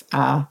kind of,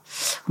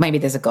 maybe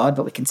there's a God,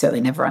 but we can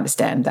certainly never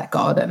understand that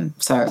God. And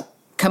so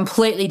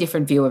completely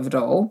different view of it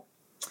all.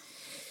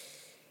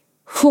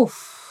 Whew.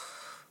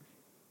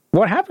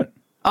 What happened?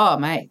 Oh,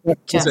 mate.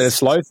 Was it a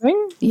slow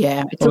thing?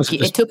 Yeah. It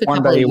took a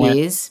couple of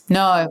years.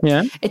 No.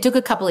 Yeah. It took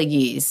a couple of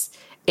years.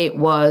 It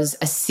was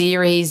a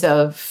series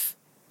of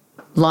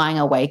lying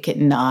awake at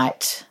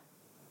night,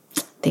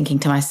 thinking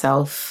to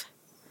myself,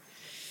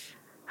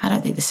 I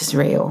don't think this is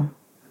real.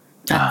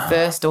 At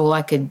first, all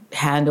I could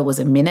handle was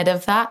a minute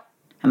of that.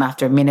 And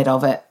after a minute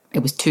of it, it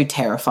was too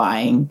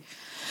terrifying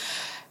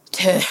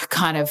to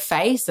kind of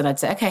face. And I'd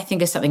say, okay,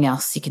 think of something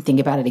else. You can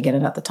think about it again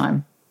another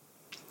time.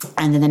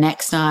 And then the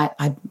next night,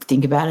 I'd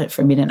think about it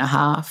for a minute and a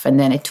half. And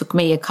then it took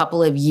me a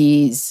couple of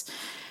years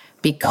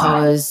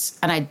because,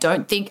 and I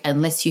don't think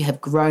unless you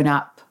have grown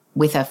up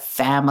with a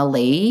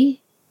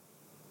family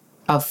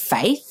of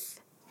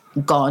faith,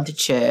 gone to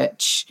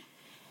church,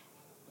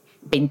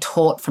 been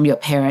taught from your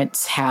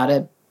parents how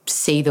to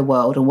see the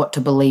world and what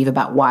to believe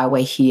about why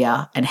we're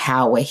here and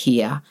how we're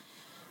here,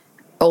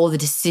 all the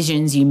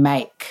decisions you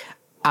make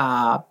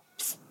are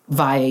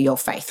via your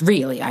faith.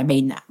 Really, I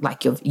mean that.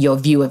 Like your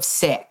view of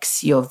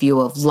sex, your view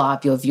of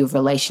love, your view of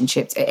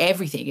relationships,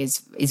 everything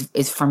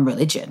is from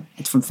religion.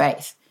 It's from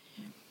faith.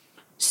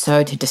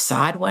 So to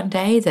decide one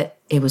day that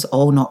it was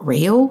all not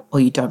real,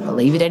 or you don't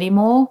believe it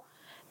anymore,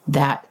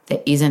 that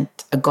there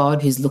isn't a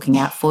God who's looking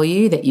out for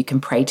you that you can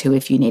pray to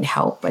if you need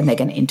help and they're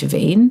going to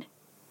intervene,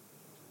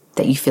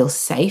 that you feel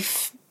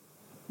safe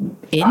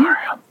in.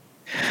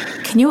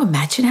 Can you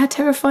imagine how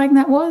terrifying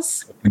that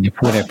was? When you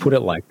put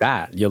it like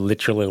that, you're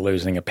literally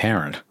losing a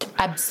parent.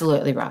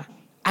 Absolutely right.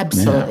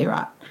 Absolutely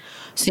right.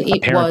 So a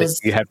parent that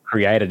you have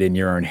created in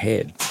your own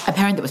head. A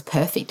parent that was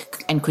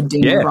perfect and could do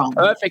no wrong.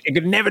 Perfect. It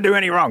could never do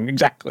any wrong.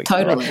 Exactly.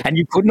 Totally. And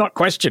you could not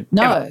question.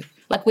 No. Ever.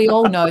 Like we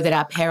all know that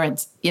our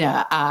parents,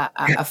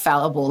 are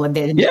fallible, and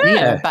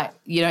they're, but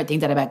you don't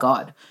think that about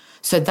God.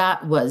 So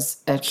that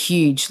was a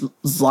huge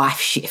life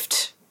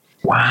shift.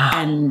 Wow.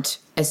 And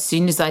as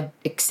soon as I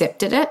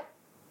accepted it,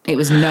 It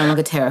was no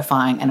longer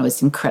terrifying, and it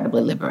was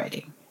incredibly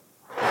liberating.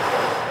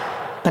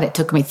 But it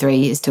took me 3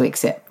 years to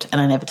accept, and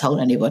I never told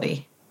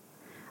anybody.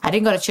 I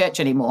didn't go to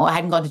church anymore. I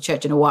hadn't gone to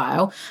church in a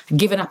while. I'd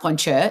given up on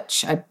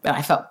church.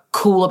 I felt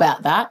cool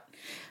about that.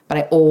 But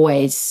I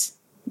always,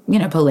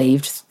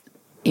 believed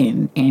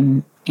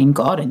in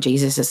God and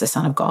Jesus as the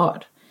Son of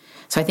God.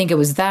 So I think it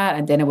was that,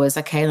 and then it was,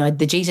 okay, like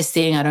the Jesus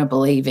thing I don't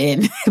believe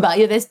in. But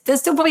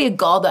there's still probably a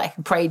God that I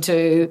can pray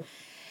to.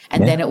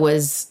 And then it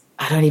was,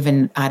 I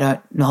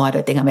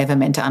don't think I'm ever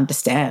meant to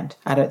understand.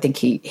 I don't think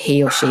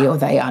he or she or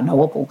they are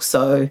knowable.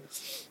 So,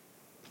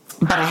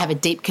 but I have a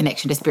deep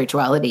connection to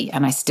spirituality,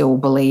 and I still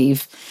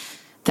believe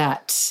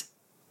that,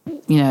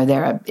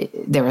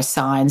 there are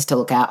signs to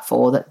look out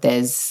for, that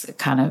there's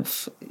kind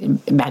of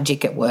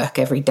magic at work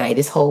every day.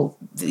 This whole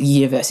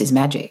universe is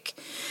magic.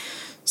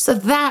 So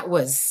that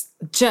was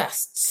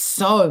just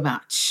so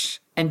much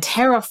and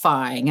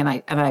terrifying. And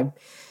I,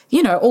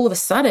 all of a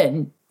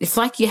sudden, it's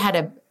like you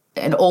had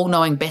an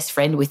all-knowing best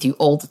friend with you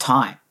all the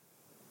time,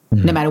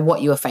 no matter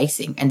what you were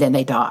facing, and then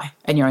they die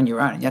and you're on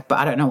your own. And you're like, but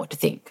I don't know what to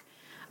think.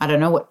 I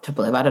don't know what to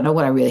believe. I don't know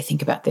what I really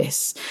think about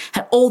this.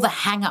 And all the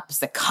hang-ups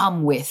that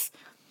come with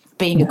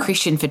being a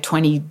Christian for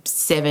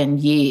 27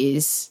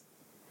 years,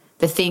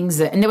 the things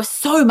that, and there was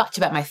so much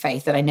about my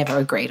faith that I never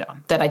agreed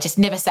on, that I just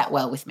never sat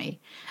well with me.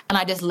 And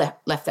I just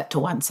left that to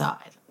one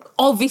side.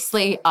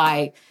 Obviously,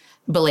 I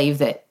believe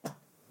that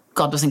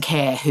God doesn't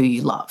care who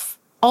you love.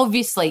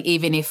 Obviously,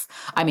 even if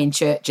I'm in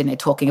church and they're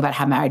talking about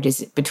how marriage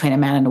is between a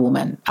man and a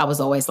woman, I was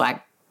always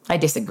like, I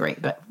disagree,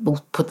 but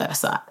we'll put that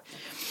aside.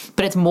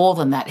 But it's more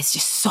than that. It's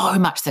just so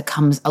much that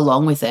comes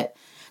along with it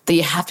that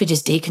you have to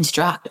just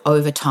deconstruct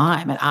over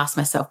time and ask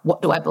myself,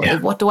 what do I believe? Yeah.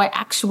 What do I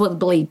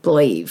actually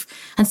believe?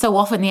 And so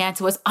often the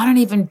answer was, I don't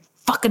even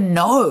fucking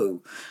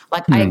know.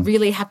 Like, I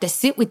really have to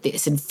sit with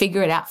this and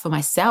figure it out for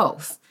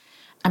myself.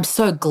 I'm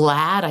so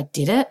glad I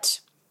did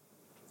it,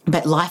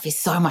 but life is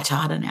so much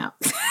harder now,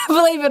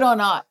 believe it or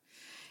not.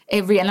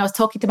 And I was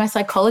talking to my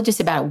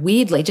psychologist about it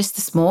weirdly just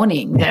this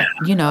morning that,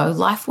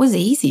 life was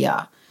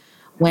easier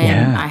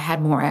when I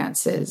had more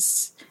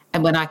answers.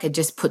 And when I could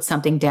just put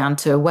something down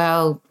to,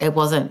 well, it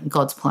wasn't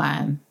God's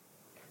plan.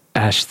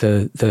 Ash,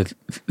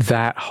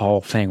 that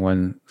whole thing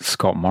when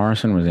Scott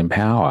Morrison was in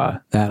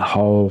power, that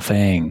whole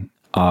thing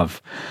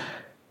of,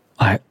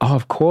 like, oh,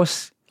 of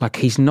course, like,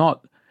 he's not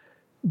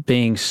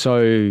being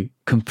so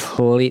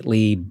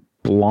completely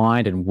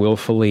blind and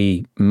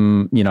willfully,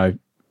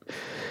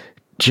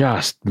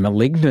 just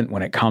malignant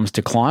when it comes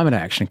to climate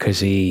action because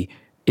he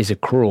is a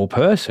cruel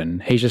person.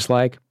 He's just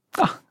like,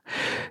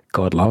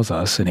 God loves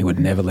us and he would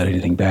never let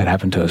anything bad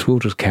happen to us. We'll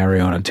just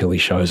carry on until he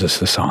shows us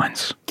the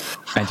signs.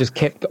 And just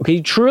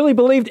he truly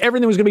believed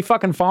everything was going to be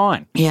fucking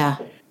fine. Yeah.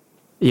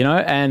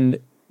 And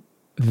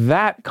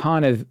that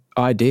kind of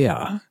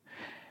idea,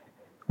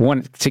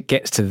 when it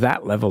gets to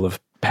that level of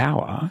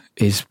power,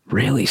 is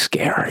really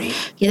scary.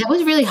 Yeah, that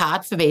was really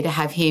hard for me to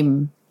have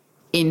him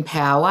in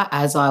power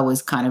as I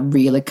was kind of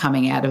really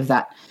coming out of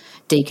that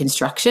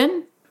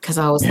deconstruction, because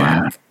I was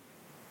like,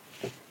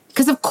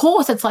 because of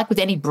course it's like with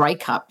any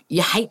breakup,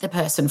 you hate the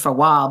person for a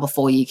while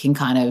before you can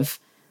kind of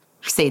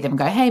see them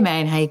go, hey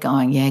man, how you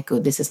going? Yeah,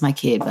 good. This is my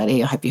kid,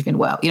 buddy. I hope you've been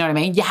well. You know what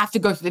I mean? You have to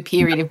go through the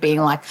period of being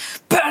like,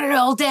 burn it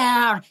all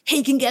down.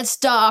 He can get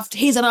stuffed.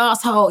 He's an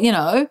asshole,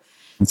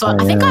 So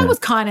I think I was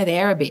kind of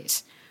there a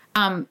bit.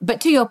 But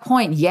to your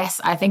point,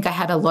 yes, I think I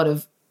had a lot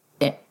of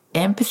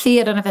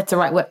empathy. I don't know if that's the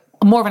right word.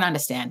 More of an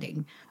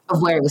understanding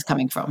of where it was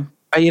coming from.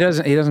 He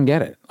doesn't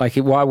get it. Like,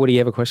 why would he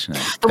ever question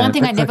it? The one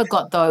thing I never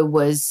got, though,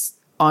 was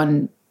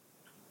on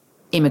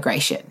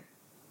immigration.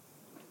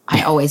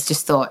 I always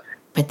just thought,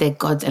 but they're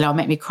God's, and it'll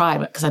make me cry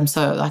because I'm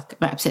so, like, it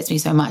upsets me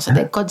so much. Like,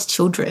 they're God's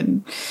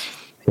children.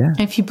 Yeah.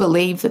 And if you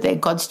believe that they're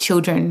God's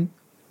children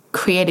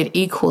created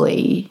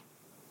equally,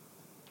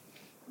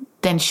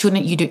 then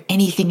shouldn't you do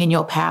anything in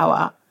your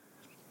power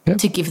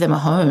to give them a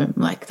home?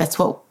 Like, that's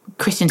what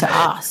Christians are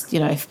asked,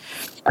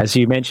 As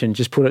you mentioned,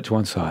 just put it to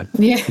one side.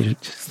 Yeah.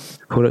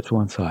 Just put it to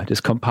one side.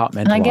 Just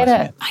compartmentalize. And I get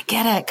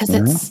it, because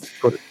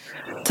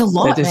it's a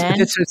lot,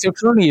 man. It's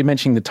funny you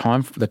mentioning the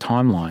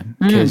timeline,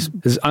 because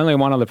there's only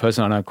one other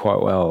person I know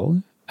quite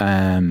well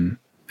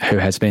who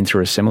has been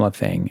through a similar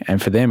thing,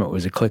 and for them it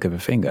was a click of a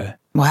finger.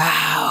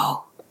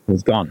 Wow. It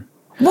was gone.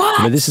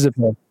 What? But this is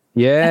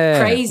That's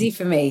crazy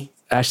for me.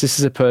 Ash, this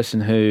is a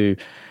person who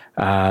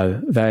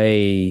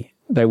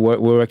they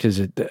worked as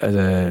in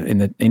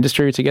the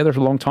industry together for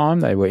a long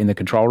time. They were in the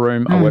control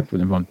room. I worked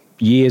with them on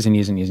years and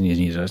years and years and years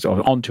and years. I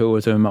was on tour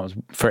with them. I was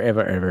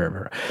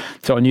ever.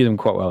 So I knew them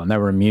quite well, and they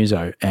were a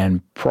muso.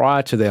 And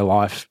prior to their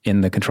life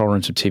in the control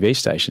rooms of TV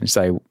stations,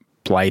 they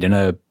played in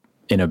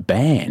a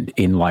band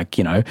in, like,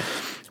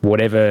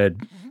 whatever.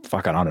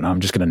 Fucking, I don't know.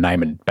 I'm just going to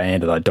name a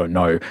band that I don't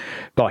know.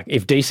 But, like,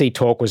 if DC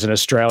Talk was an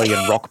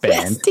Australian rock band.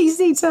 Yes,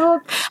 DC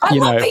Talk. I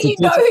love that you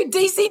know who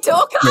DC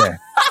Talk are.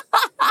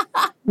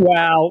 Yeah.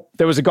 Well,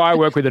 there was a guy I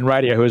worked with in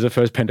radio who was the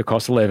first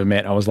Pentecostal I ever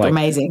met. I was like,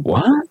 amazing.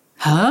 What?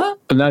 Huh?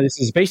 No, this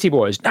is Beastie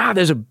Boys. Nah,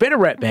 there's a better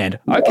rap band.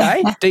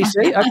 Okay, DC.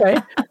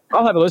 Okay,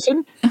 I'll have a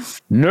listen.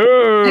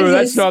 No,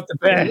 that's not the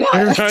band.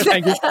 No,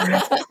 thank you.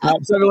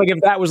 So, like,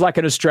 if that was like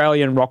an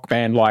Australian rock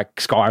band like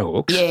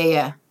Skyhooks,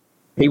 Yeah.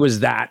 he was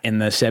that in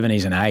the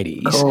 70s and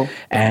 80s. Cool.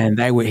 And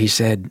he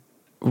said,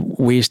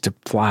 we used to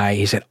play,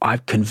 he said,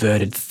 I've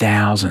converted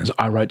thousands.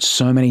 I wrote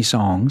so many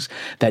songs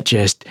that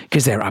just,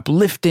 because they're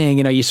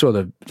uplifting, you saw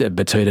the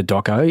Batuta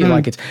doco, you're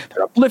like,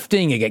 they're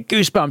uplifting, you get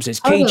goosebumps, there's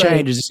key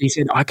changes. He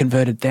said, I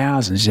converted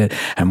thousands. He said,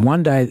 and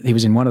one day he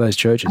was in one of those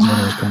churches, and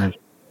it was kind of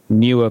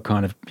newer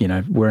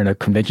we're in a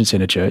convention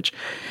center church,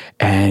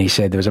 and he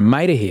said there was a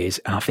mate of his,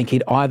 and I think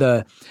he'd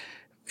either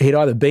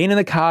been in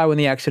the car when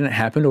the accident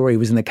happened, or he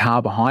was in the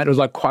car behind. It was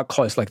like quite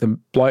close. Like the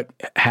bloke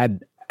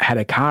had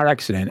a car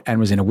accident and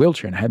was in a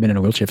wheelchair, and had been in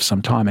a wheelchair for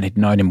some time, and he'd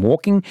known him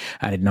walking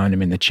and had known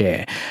him in the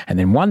chair. And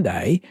then one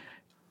day,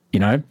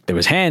 there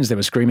was hands, there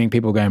was screaming,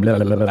 people going blah,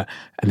 blah, blah, blah,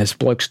 and this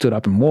bloke stood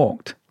up and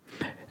walked.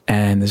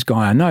 And this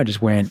guy I know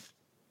just went,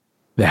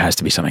 there has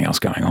to be something else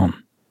going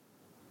on.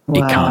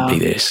 Wow. It can't be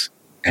this.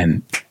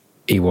 And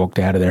he walked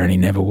out of there and he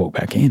never walked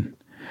back in.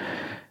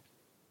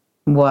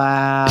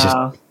 Wow. It's just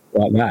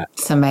like that.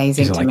 It's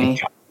amazing to me.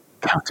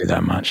 Can't do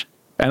that much.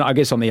 And I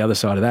guess on the other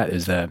side of that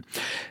is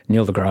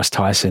Neil deGrasse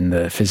Tyson,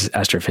 the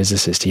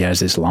astrophysicist. He has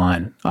this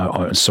line.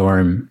 I saw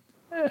him.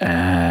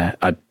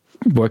 I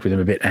worked with him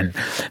a bit, and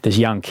this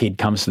young kid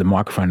comes to the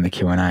microphone in the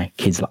Q&A.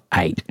 Kid's like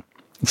 8.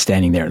 He's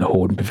standing there in the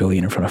Horden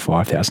Pavilion in front of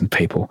 5,000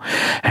 people,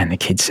 and the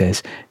kid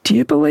says, "Do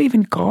you believe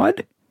in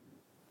God?"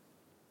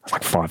 It's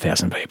like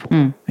 5,000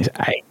 people. He's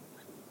 8.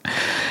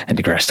 And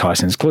deGrasse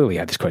Tyson's clearly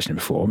had this question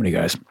before, but he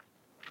goes,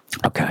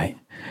 "Okay,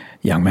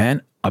 young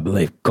man, I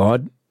believe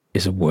God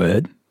is a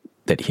word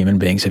that human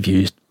beings have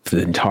used for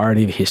the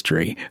entirety of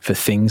history for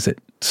things that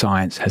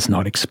science has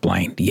not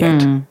explained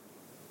yet."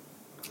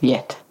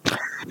 Yet.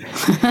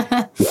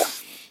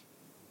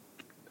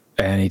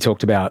 And he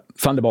talked about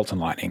thunderbolts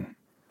and lightning.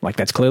 Like,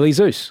 that's clearly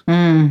Zeus.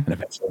 And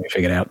eventually we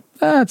figured out,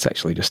 it's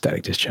actually just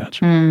static discharge.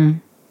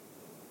 Along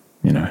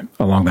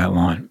that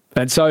line.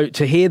 And so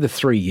to hear the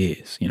 3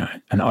 years,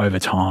 and over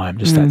time,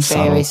 just that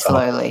very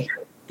slowly.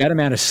 That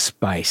amount of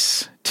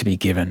space to be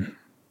given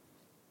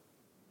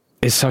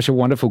is such a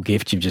wonderful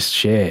gift you've just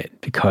shared,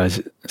 because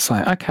it's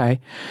like,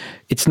 okay,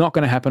 it's not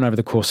going to happen over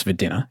the course of a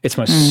dinner. It's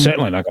most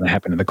certainly not going to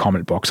happen in the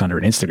comment box under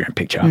an Instagram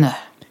picture. No.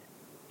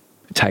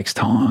 It takes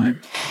time.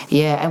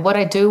 Yeah, and what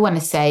I do want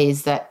to say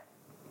is that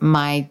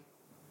my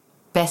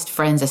best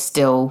friends are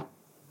still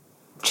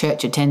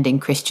church-attending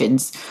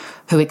Christians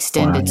who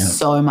extended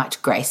so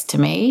much grace to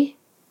me,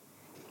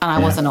 and I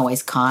wasn't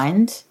always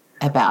kind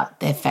about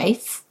their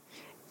faith.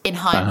 In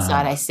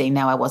hindsight, I see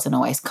now I wasn't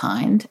always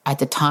kind. At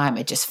the time,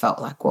 it just felt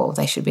like, well,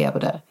 they should be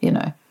able to,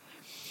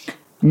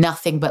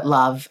 nothing but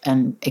love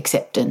and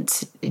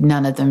acceptance.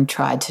 None of them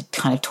tried to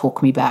kind of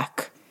talk me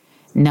back.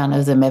 None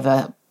of them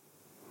ever,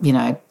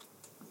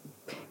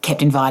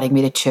 kept inviting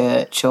me to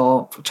church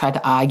or tried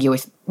to argue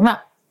with, no,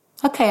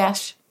 okay,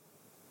 Ash,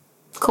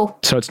 cool.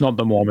 So it's not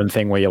the Mormon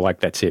thing where you're like,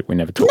 that's it, we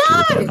never talk to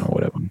you again or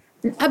whatever.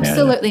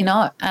 Absolutely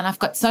not. And I've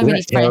got so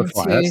many friends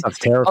who, that's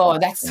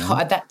terrifying.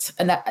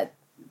 That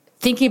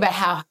thinking about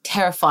how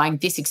terrifying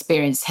this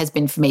experience has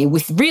been for me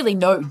with really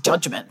no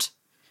judgment.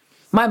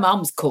 My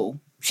mum's cool.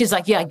 She's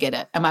like, yeah, I get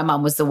it. And my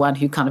mum was the one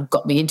who kind of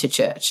got me into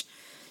church.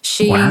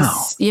 She's,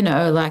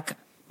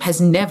 has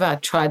never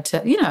tried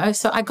to,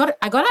 so I got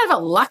out of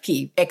it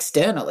lucky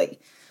externally.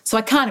 So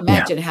I can't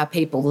imagine how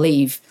people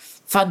leave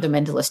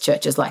fundamentalist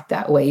churches like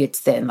that, where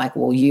it's then like,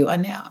 well, you are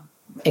now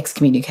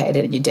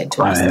excommunicated and you're dead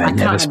to us. I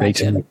never speak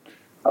to them.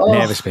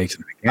 Never speak to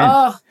them again.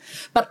 Oh,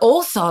 but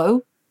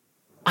also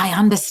I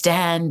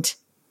understand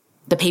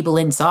the people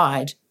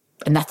inside,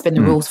 and that's been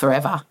the rules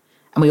forever,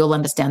 and we all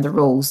understand the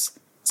rules.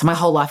 So my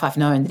whole life I've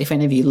known that if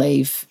any of you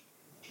leave,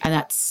 and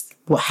that's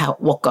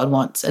what God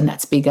wants, and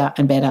that's bigger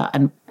and better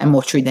and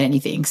more true than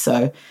anything.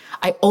 So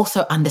I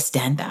also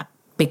understand that,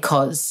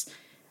 because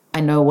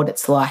I know what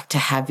it's like to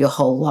have your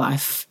whole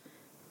life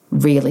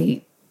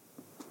really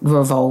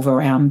revolve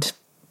around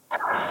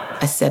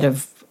a set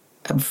of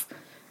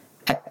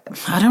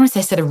I don't want to say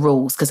a set of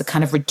rules, because it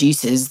kind of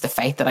reduces the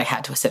faith that I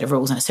had to a set of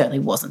rules, and it certainly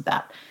wasn't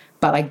that.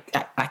 But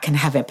I can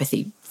have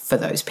empathy for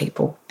those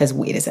people, as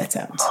weird as that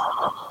sounds.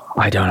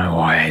 I don't know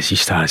why, as you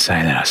started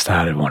saying that, I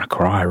started to want to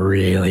cry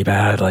really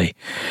badly,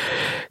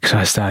 because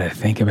I started to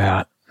think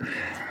about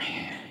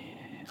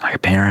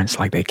like parents,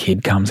 like their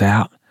kid comes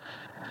out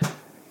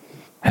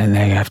and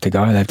they have to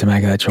go, they have to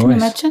make that choice. Can you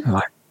imagine?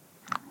 Like,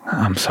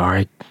 I'm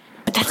sorry.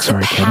 But that's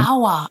the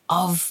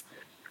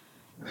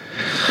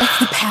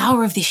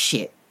power of this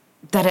shit,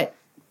 that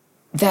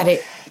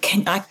it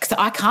can, I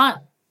can't,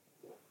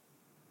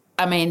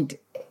 I mean,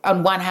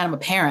 on one hand, I'm a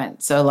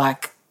parent, so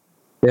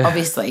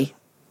obviously,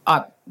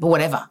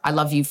 whatever, I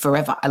love you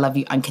forever. I love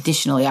you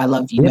unconditionally. I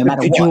love you no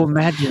matter what. Could you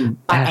imagine?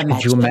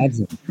 Could you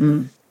imagine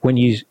when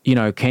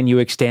can you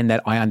extend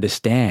that? I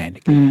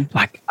understand,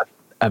 like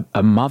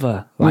a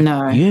mother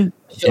like you,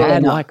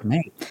 dad like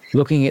me,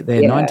 looking at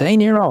their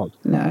 19-year-old,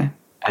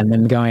 and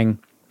then going,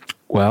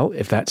 well,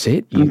 if that's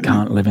it, you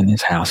can't live in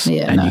this house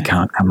and you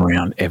can't come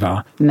around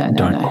ever.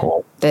 Don't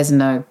call. There's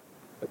no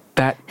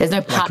part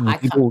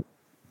like I can't.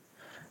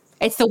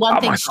 It's the one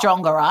thing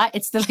stronger, right?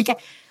 It's the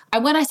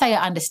and when I say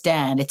I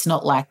understand, it's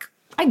not like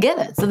I get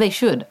it. So they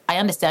should. I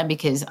understand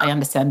because I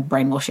understand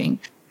brainwashing.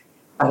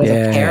 But as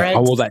a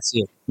parent, well, that's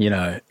it. You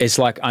know, it's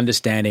like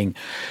understanding,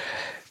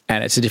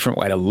 and it's a different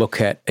way to look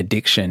at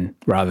addiction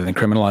rather than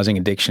criminalizing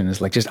addiction.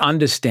 It's like just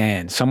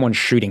understand someone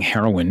shooting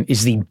heroin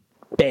is the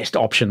best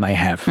option they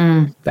have.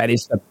 That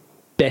is the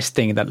best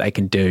thing that they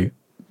can do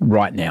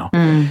right now.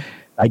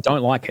 They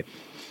don't like it,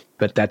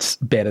 but that's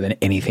better than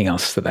anything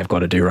else that they've got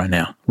to do right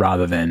now,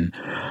 rather than,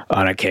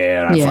 I don't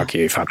care, fuck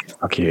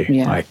you.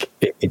 Yeah. Like,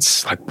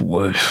 it's like,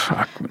 whoa,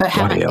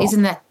 but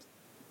isn't that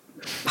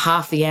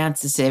half the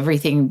answers to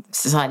everything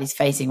society's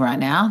facing right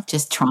now?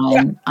 Just try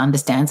and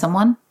understand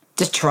someone.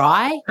 Just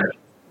try.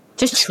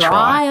 Just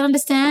try and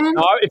understand.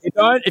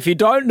 No, if you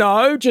don't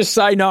know, just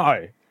say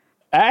no.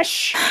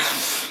 Ash,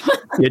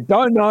 you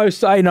don't know,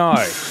 say no.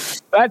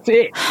 That's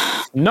it.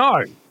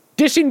 No.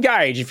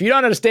 Disengage. If you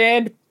don't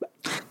understand,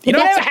 you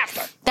don't ever have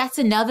to. That's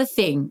another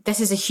thing.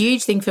 This is a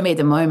huge thing for me at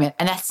the moment,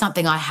 and that's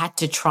something I had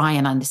to try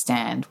and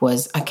understand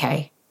was,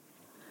 okay.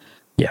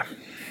 Yeah.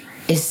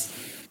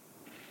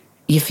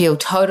 You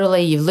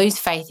lose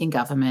faith in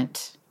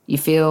government. You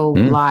feel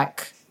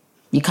like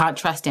you can't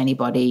trust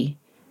anybody.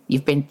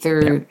 You've been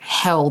through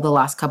hell the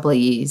last couple of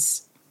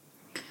years.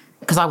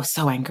 Because I was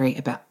so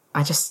angry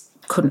I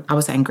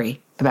was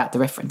angry about the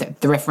referendum.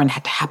 The referendum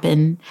had to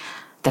happen,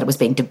 that it was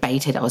being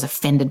debated. I was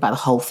offended by the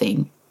whole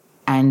thing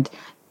and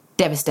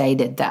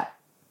devastated that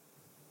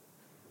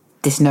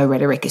this no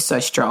rhetoric is so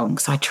strong.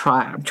 So I'm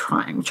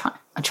trying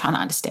to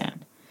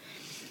understand.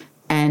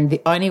 And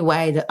the only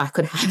way that I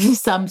could have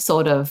some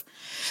sort of,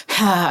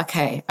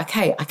 okay, I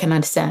can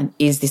understand,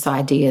 is this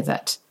idea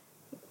that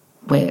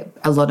where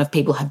a lot of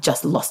people have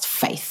just lost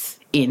faith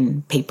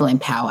in people in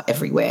power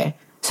everywhere,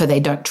 so they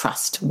don't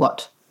trust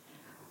what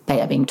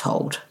they are being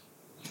told.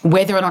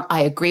 Whether or not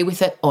I agree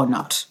with it or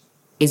not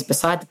is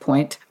beside the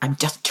point. I'm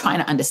just trying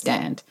to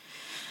understand.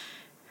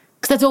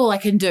 Because that's all I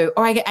can do.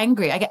 Or I get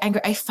angry.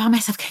 I find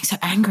myself getting so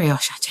angry. I'm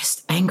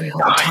just angry all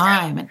the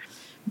time and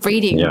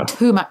reading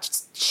too much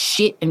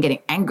shit and getting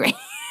angry.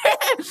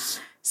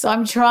 So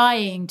I'm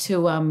trying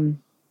to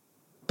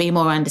be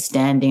more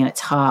understanding, and it's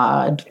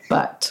hard,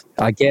 but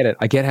I get it.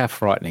 I get how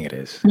frightening it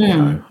is. You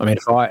know? I mean,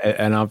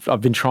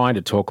 I've been trying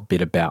to talk a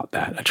bit about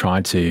that. I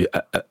tried to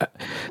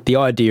the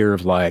idea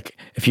of like,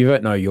 if you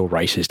don't know you're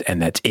racist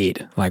and that's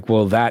it, like,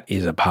 well, that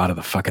is a part of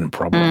the fucking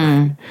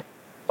problem.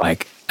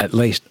 Like, at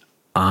least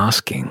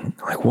asking,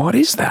 like, what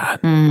is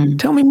that?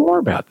 Tell me more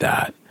about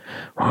that.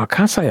 Well, I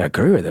can't say I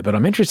agree with it, but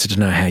I'm interested to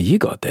know how you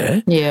got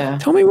there. Yeah.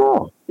 Tell me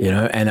more. You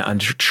know,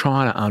 and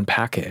trying to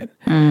unpack it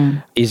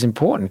is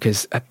important,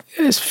 because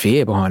there's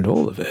fear behind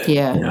all of it.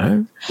 Yeah. You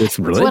know, with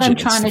religion. It's what I'm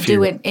trying to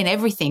do in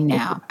everything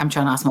now. I'm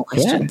trying to ask more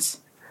questions.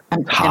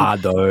 It's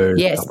hard though.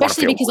 Yeah,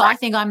 especially because I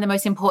think I'm the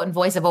most important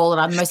voice of all, and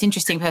I'm the most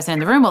interesting person in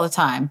the room all the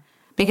time.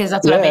 Because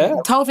that's what I've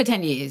been told for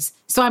 10 years.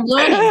 So I'm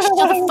learning. Shut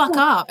the fuck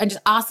up and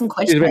just ask some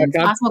questions.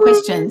 Ask more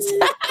questions.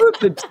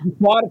 The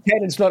flight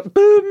attendant's not,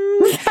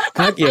 boom.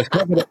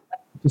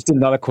 Just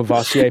another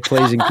Courvoisier,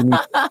 please. And can you,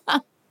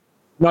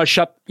 no,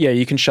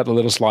 you can shut the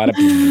little slider.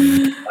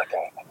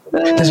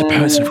 There's a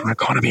person from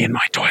economy in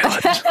my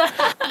toilet.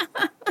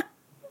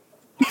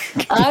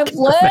 I'm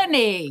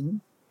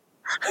learning.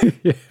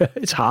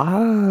 It's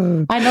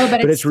hard. I know,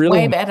 but it's really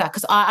way better,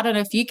 because I don't know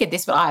if you get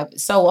this, but I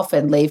so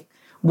often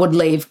would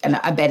leave, and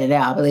I better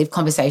now, I leave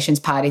conversations,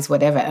 parties,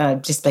 whatever, and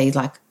I'd just be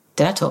like,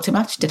 did I talk too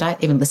much? Did I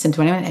even listen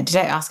to anyone? Did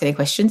I ask any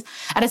questions?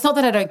 And it's not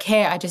that I don't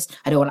care. I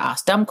don't want to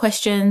ask dumb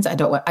questions. I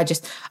don't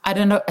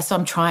know. So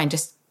I'm trying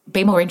just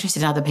be more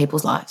interested in other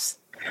people's lives.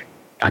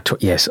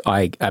 Yes,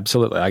 I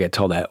absolutely. I get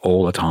told that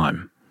all the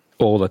time.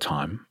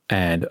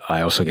 And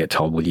I also get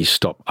told, will you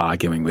stop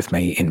arguing with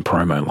me in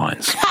promo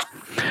lines?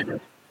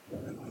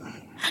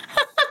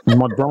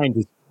 My brain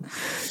just,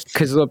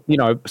 because, you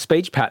know,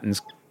 speech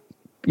patterns,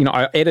 you know,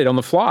 I edit on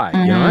the fly,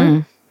 you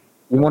know.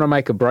 You want to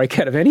make a break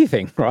out of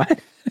anything,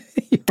 right?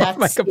 You want to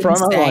make a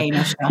promo line.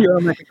 You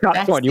want to make a cut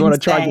point. You want to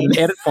try to get an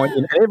edit point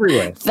in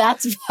everywhere.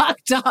 That's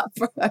fucked up,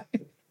 bro.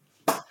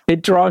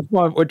 It drives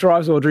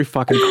Audrey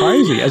fucking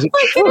crazy, as it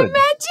should. I can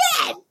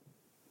imagine.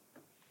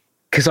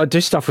 Because I do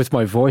stuff with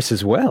my voice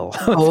as well.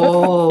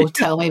 Oh,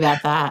 tell me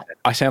about that.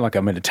 I sound like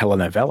I'm in a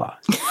telenovela.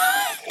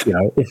 You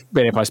know,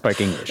 if I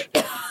spoke English.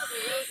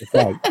 It's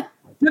like,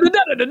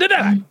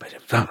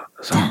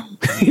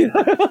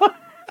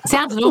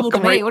 sounds normal to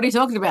me. What are you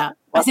talking about?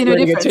 I see no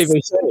reading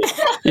difference. A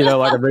TVC. You know,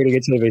 like I'm reading a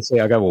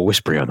TVC. I go, well,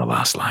 whisper on the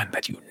last line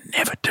that you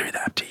never do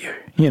that to you.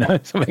 You know,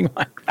 something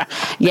like that.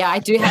 Yeah, I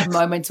do have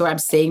moments where I'm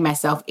seeing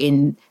myself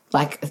in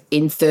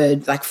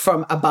third, like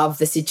from above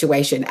the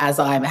situation as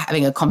I'm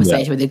having a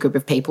conversation with a group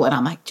of people, and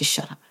I'm like, just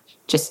shut up.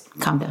 Just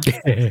calm down.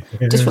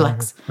 Just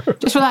relax.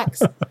 Just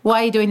relax.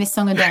 Why are you doing this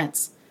song and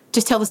dance?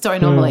 Just tell the story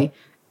normally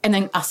and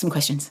then ask some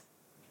questions.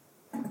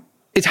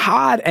 It's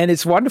hard, and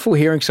it's wonderful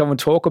hearing someone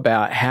talk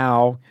about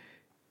how,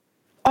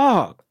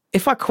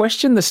 if I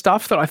question the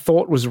stuff that I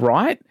thought was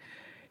right,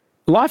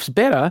 life's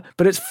better,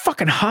 but it's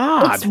fucking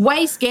hard. It's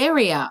way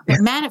scarier,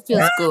 but man, it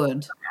feels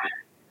good.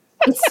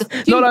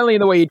 Not only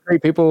in the way you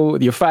treat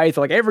people, your faith,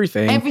 like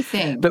everything.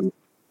 Everything. But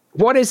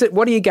what is it?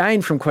 What do you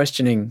gain from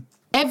questioning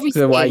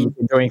Everything. the way you've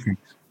been doing things?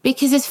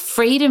 Because there's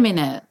freedom in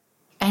it,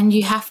 and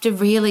you have to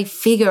really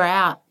figure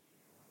out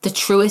the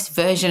truest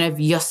version of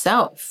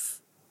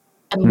yourself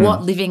and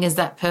what living as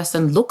that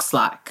person looks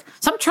like.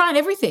 So I'm trying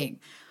everything.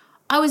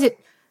 I was at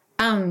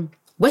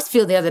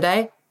Westfield the other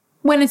day,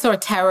 went and saw a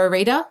tarot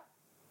reader.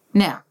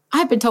 Now,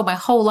 I've been told my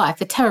whole life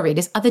that tarot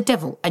readers are the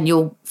devil, and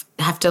you'll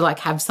have to like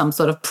have some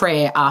sort of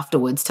prayer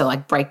afterwards to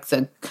like break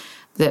the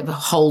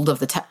hold of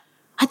the tarot.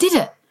 I did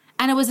it.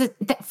 And it was,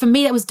 for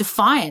me, that was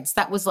defiance.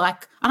 That was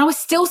like, and I was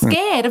still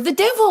scared of the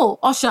devil,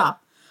 Osher.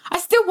 I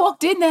still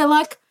walked in there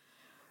like,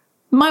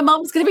 my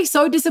mum's going to be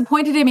so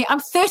disappointed in me.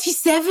 I'm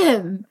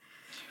 37,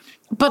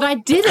 but I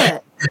did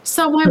it.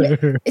 So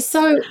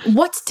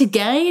what's to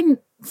gain?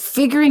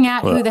 Figuring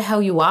out who the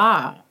hell you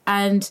are.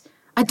 And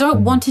I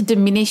don't want to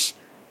diminish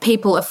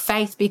people of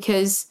faith,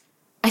 because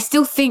I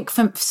still think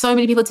for so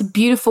many people it's a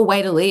beautiful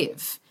way to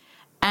live.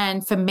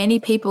 And for many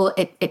people,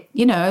 it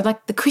you know,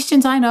 like the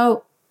Christians I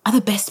know are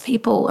the best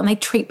people, and they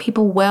treat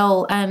people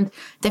well, and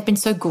they've been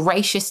so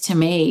gracious to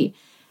me.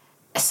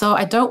 So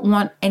I don't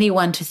want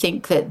anyone to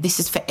think that this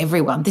is for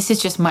everyone. This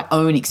is just my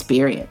own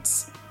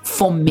experience.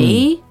 For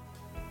me,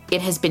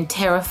 it has been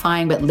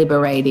terrifying but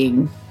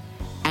liberating,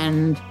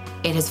 and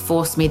it has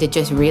forced me to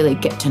just really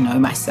get to know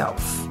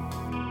myself.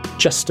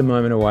 Just a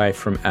moment away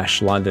from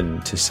Ash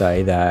London to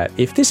say that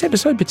if this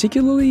episode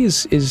particularly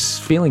is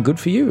feeling good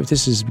for you, if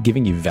this is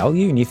giving you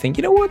value and you think,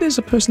 you know what, there's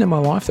a person in my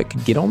life that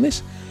could get on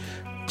this,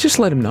 just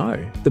let them know.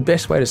 The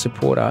best way to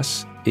support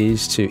us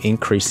is to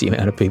increase the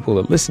amount of people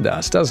that listen to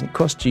us. It doesn't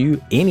cost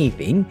you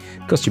anything.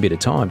 It costs you a bit of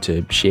time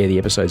to share the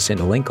episode,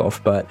 send a link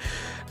off, but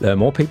the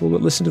more people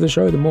that listen to the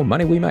show, the more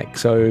money we make.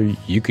 So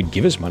you could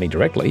give us money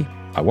directly.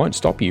 I won't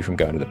stop you from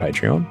going to the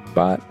Patreon,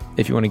 but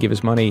if you want to give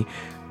us money,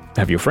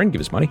 have your friend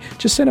give us money,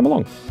 just send them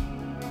along.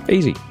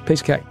 Easy,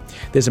 piece of cake.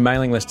 There's a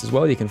mailing list as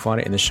well. You can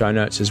find it in the show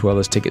notes, as well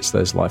as tickets to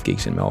those live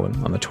gigs in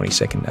Melbourne on the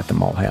 22nd at the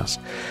Mole House.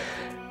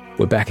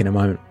 We're back in a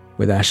moment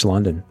with Ash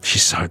London.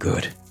 She's so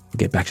good. We'll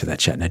get back to that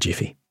chat in a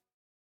jiffy.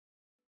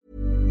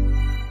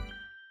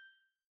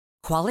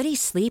 Quality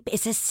sleep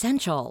is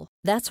essential.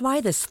 That's why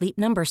the Sleep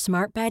Number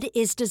Smart Bed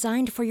is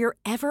designed for your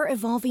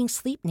ever-evolving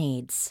sleep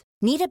needs.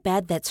 Need a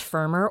bed that's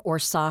firmer or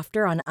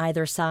softer on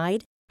either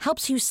side?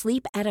 Helps you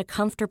sleep at a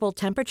comfortable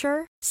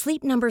temperature?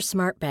 Sleep Number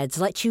Smart Beds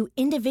let you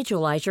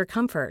individualize your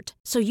comfort,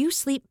 so you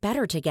sleep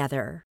better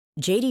together.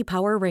 J.D.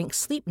 Power ranks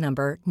Sleep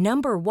Number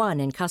number 1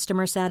 in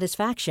customer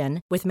satisfaction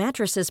with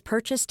mattresses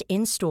purchased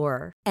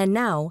in-store. And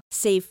now,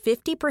 save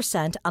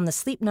 50% on the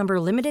Sleep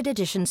Number Limited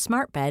Edition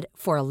Smart Bed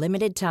for a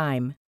limited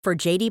time. For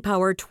J.D.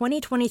 Power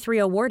 2023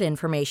 award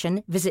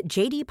information, visit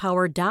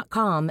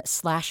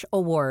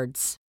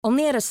jdpower.com/awards.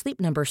 Only at a Sleep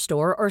Number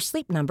store or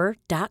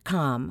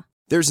sleepnumber.com.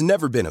 There's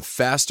never been a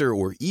faster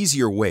or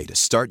easier way to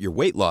start your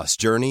weight loss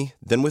journey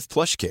than with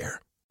PlushCare.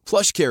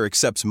 PlushCare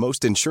accepts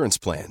most insurance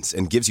plans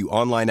and gives you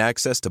online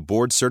access to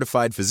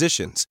board-certified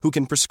physicians who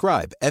can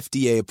prescribe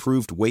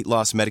FDA-approved weight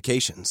loss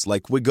medications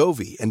like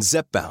Wegovy and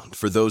Zepbound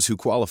for those who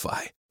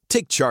qualify.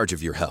 Take charge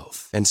of your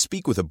health and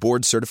speak with a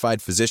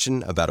board-certified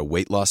physician about a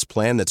weight loss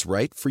plan that's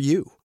right for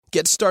you.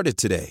 Get started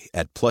today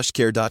at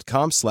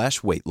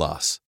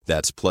plushcare.com/weightloss.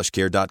 That's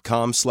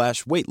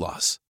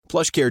plushcare.com/weightloss.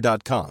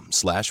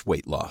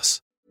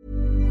 plushcare.com/weightloss.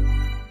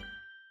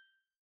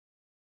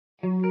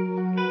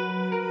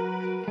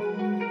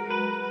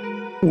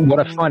 What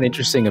I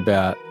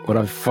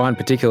find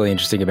particularly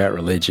interesting about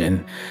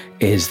religion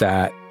is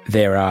that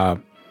there are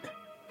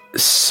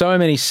so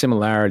many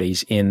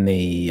similarities in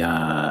the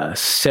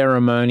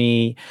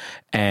ceremony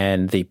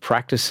and the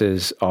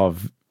practices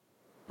of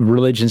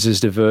religions as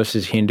diverse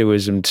as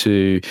Hinduism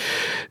to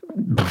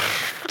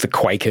the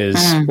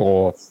Quakers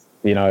or,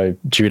 you know,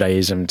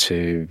 Judaism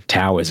to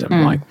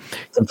Taoism, like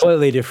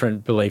completely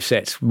different belief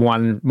sets,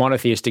 one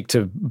monotheistic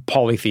to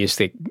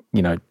polytheistic,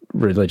 you know,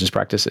 religious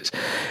practices.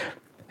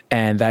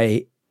 And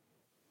by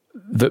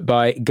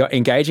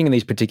engaging in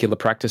these particular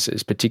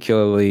practices,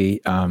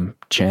 particularly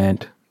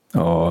chant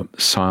or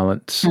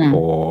silence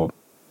or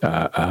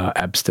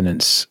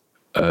abstinence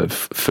of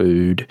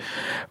food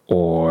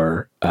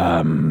or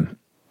a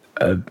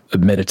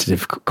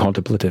meditative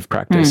contemplative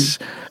practice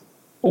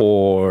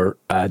or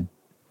a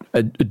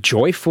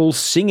joyful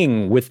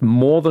singing with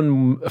more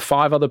than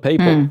 5 other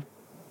people,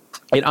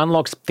 it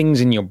unlocks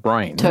things in your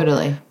brain.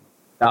 Totally.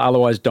 That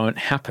otherwise don't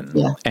happen.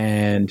 Yeah.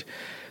 And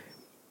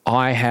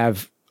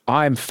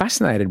I'm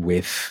fascinated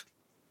with,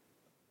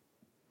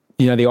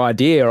 you know, the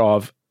idea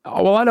of,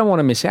 oh, well, I don't want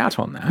to miss out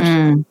on that.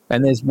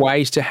 And there's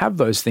ways to have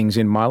those things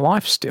in my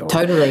life still.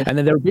 Totally. And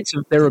then there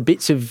are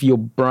bits of your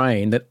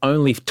brain that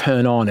only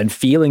turn on, and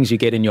feelings you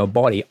get in your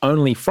body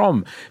only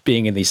from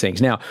being in these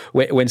things. Now,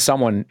 when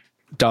someone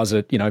does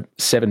a,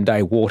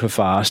 7-day water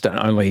fast and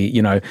only,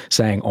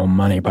 saying Om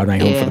Mani Padme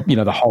Hum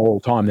for the whole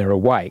time they're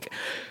awake,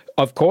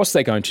 of course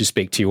they're going to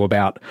speak to you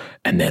about,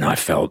 and then I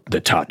felt the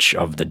touch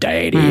of the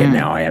deity and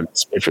now I am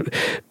spiritual.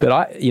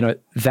 But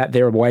that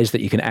there are ways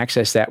that you can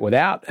access that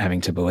without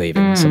having to believe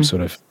in some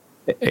sort of,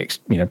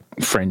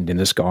 friend in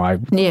the sky,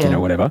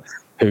 whatever,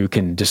 who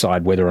can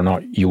decide whether or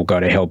not you will go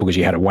to hell because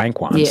you had a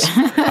wank once,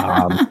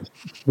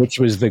 which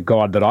was the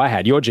God that I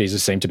had. Your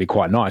Jesus seemed to be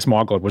quite nice.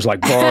 My God was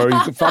like, bro,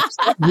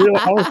 really,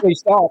 honestly,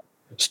 stop.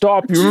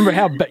 Stop. You remember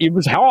how it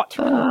was hot?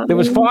 There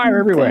was fire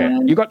everywhere.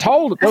 You got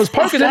told. There was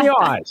pokers in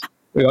your eyes.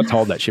 We got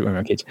told that shit when we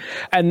were kids.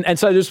 And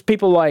so there's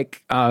people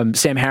like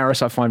Sam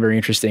Harris I find very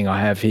interesting.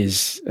 I have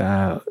his,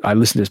 I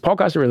listen to his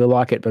podcast, I really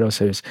like it, but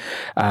also his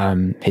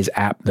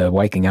app, the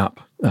Waking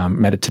Up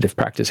meditative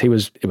practice. It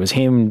was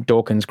him,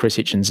 Dawkins, Chris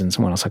Hitchens, and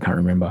someone else I can't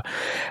remember.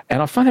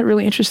 And I find it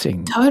really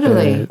interesting.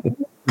 Totally.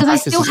 Because I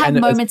still have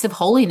moments of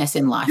holiness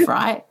in life,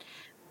 right?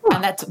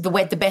 And that's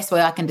the best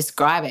way I can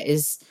describe it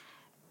is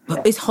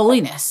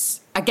holiness.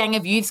 A Gang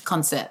of Youths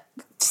concert,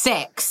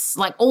 sex,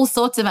 like all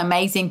sorts of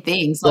amazing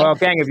things. Like, well,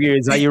 Gang of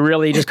Youths, are you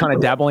really just kind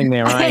of dabbling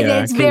there, aren't you?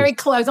 It's very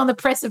close, on the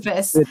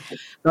precipice.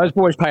 Those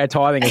boys pay a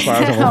tithing as far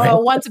as I'm aware.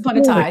 Once upon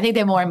a time. I think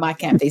they're more in my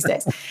camp these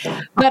days.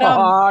 But,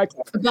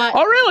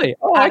 really?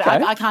 Oh,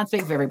 okay. I can't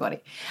speak for everybody.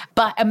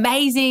 But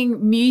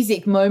amazing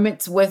music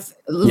moments with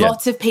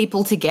lots of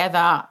people together.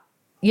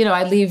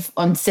 I live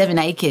on 7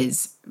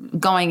 acres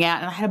going out,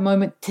 and I had a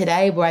moment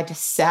today where I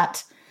just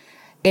sat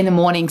in the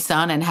morning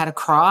sun and had a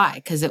cry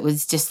because it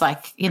was just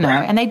like,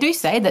 and they do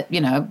say that,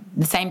 the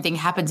same thing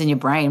happens in your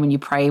brain when you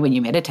pray, when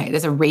you meditate.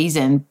 There's a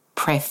reason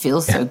prayer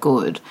feels so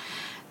good.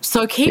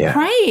 So keep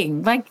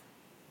praying, like,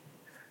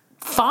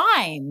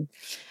 fine.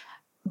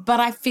 But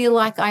I feel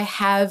like I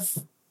have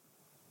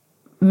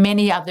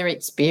many other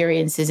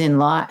experiences in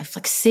life,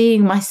 like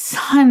seeing my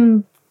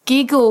son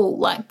giggle,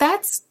 like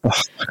that's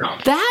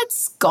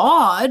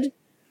God.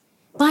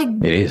 Like,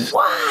 it is.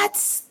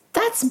 What?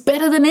 That's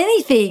better than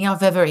anything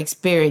I've ever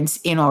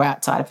experienced in or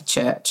outside of a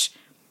church.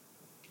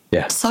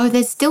 Yeah. So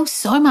there's still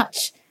so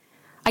much.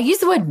 I use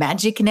the word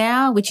magic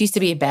now, which used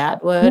to be a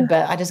bad word,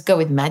 but I just go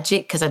with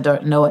magic because I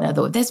don't know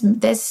another word.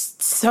 There's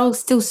still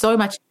so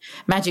much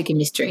magic and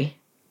mystery.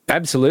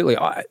 Absolutely.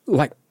 I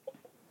like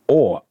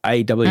awe,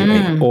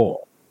 A-W-E, awe.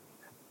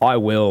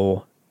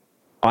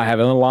 I have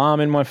an alarm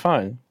in my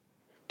phone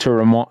to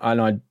remind, and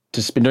I've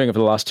just been doing it for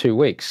the last 2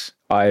 weeks.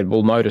 I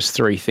will notice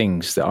 3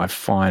 things that I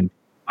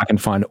can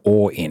find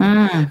awe in.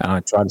 And I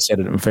try to set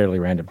it at fairly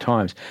random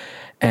times.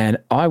 And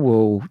I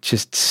will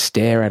just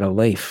stare at a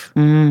leaf,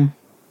 and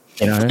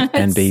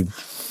be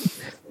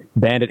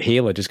bandit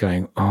healer just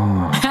going,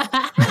 oh.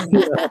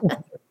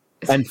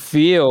 And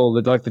feel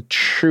the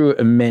true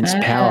immense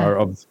power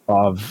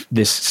of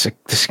this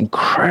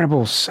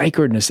incredible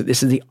sacredness, that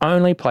this is the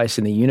only place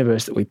in the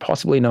universe that we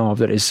possibly know of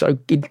that is so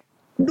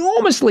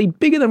enormously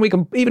bigger than we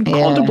can even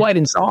contemplate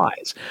in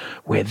size,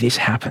 where this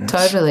happens.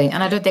 Totally.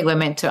 And I don't think we're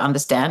meant to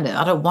understand it.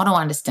 I don't want to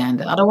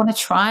understand it. I don't want to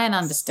try and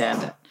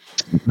understand it.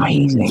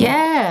 Amazing.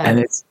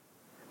 Yeah.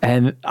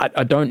 And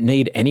I don't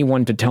need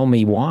anyone to tell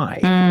me why.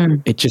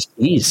 It just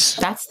is.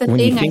 That's the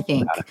thing, I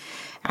think.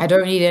 I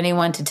don't need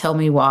anyone to tell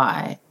me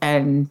why.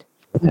 And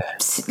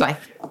like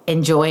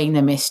enjoying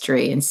the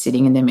mystery and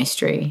sitting in the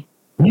mystery.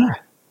 Yeah.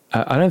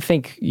 I don't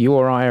think you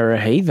or I are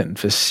a heathen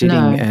for sitting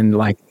and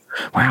like,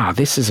 wow,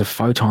 this is a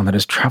photon that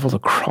has traveled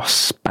across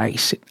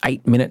space.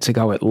 8 minutes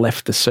ago, it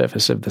left the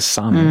surface of the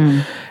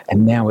sun,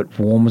 and now it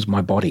warms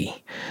my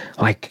body.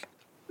 Like,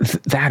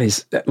 that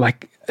is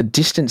like a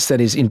distance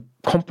that is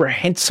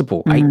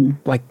incomprehensible.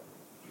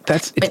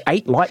 It's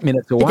 8 light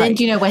minutes away. But then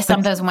do you know where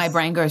sometimes my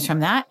brain goes from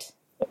that?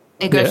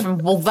 It goes from,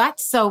 well,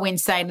 that's so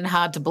insane and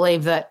hard to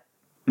believe that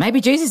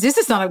maybe Jesus is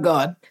the Son of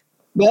God.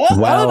 Well,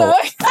 I don't know.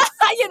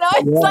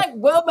 It's like,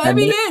 well,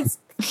 maybe he is.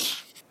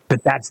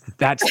 But that's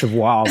the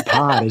wild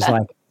part is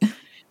like,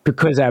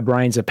 because our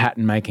brains are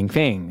pattern-making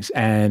things,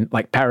 and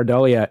like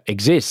pareidolia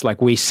exists,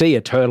 like we see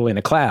a turtle in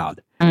a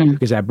cloud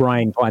because our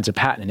brain finds a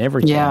pattern in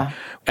everything. Yeah.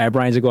 Our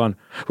brains are going,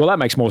 well, that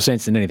makes more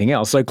sense than anything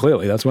else, so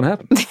clearly that's what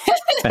happened.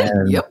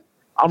 And yep.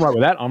 I'm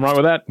right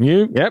with that.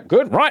 You, yep,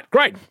 good, right,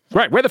 great.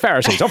 We're the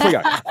Pharisees, off we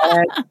go.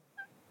 And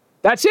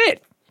that's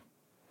it.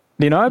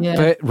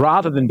 But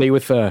rather than be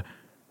with the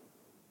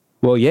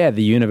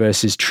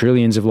universe is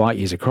trillions of light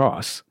years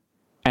across,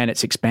 and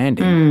it's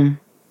expanding.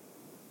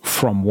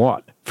 From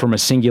what? From a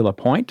singular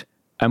point?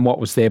 And what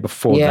was there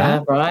before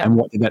that? Right. And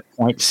what did that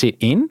point sit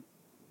in?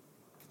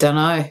 Don't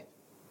know.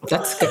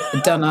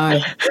 Don't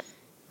know.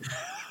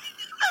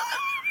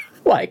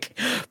 Like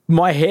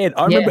my head,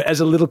 I remember as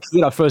a little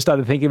kid, I first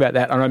started thinking about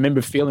that, and I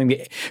remember feeling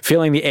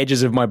the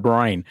edges of my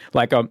brain.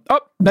 Like, oh,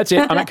 that's it.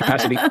 I'm at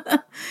capacity.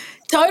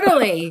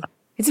 Totally.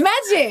 It's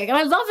magic, and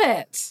I love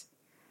it.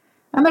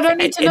 And I don't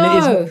need to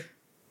know.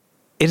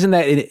 Isn't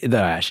that it, though,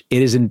 Ash?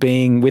 It is in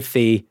being with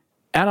and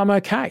I'm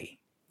okay.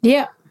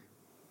 Yeah.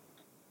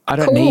 I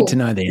don't need to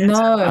know the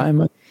answer.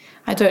 No,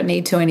 I don't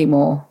need to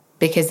anymore,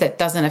 because that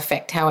doesn't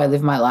affect how I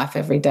live my life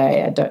every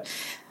day.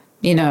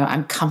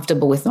 I'm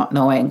comfortable with not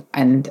knowing,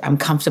 and I'm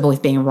comfortable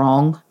with being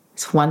wrong.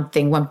 It's one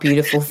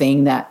beautiful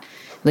thing that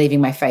leaving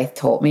my faith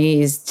taught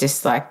me is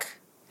just like,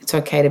 It's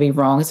okay to be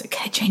wrong. It's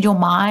okay to change your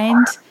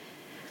mind.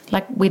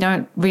 Like, we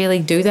don't really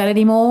do that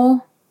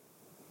anymore.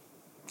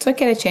 It's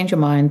okay to change your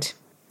mind.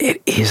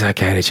 It is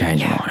okay to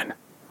change your mind.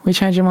 We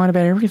change your mind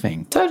about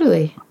everything.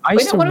 Totally. I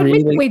used to What do we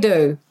really- think we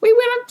do? We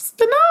went up,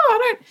 no, I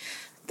don't.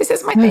 This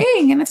is my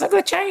thing, and it's not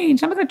going to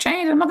change. I'm not going to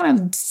change. I'm not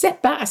going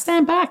to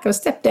stand back or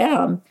step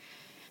down.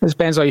 There's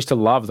bands I used to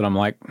love that I'm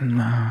like,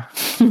 no.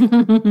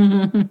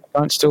 I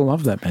don't still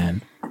love that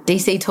band.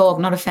 DC Talk,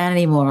 not a fan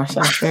anymore.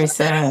 So it's very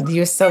sad.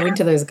 You were so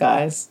into those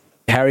guys.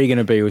 How are you going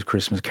to be with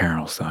Christmas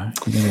carols, though?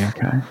 You gonna be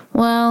okay?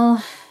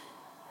 Well,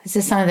 this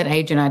is something that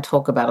Adrian and I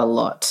talk about a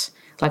lot.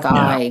 Like,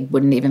 I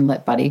wouldn't even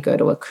let Buddy go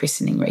to a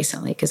christening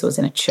recently because it was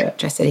in a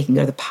church. I said he can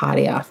go to the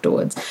party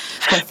afterwards.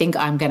 But I think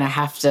I'm going to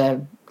have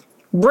to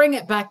bring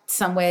it back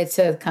somewhere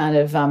to kind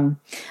of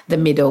the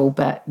middle.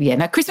 But, yeah,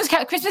 no,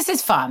 Christmas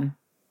is fun.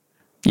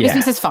 Yeah.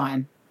 Christmas is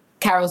fine.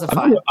 Carols are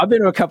fine. I've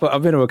been to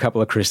a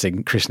couple of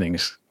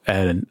christenings,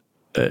 and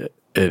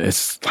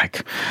it's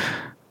like,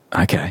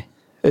 okay.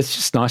 It's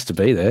just nice to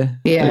be there.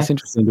 Yeah. It's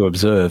interesting to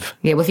observe.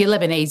 Yeah, well, if you're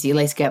Lebanese, you at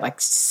least get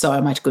like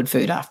so much good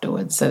food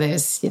afterwards. So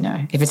there's,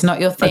 if it's not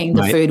your thing,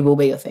 the food will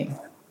be your thing.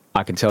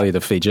 I can tell you the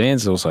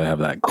Fijians also have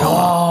that.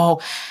 Oh,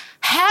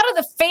 how do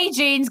the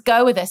Fijians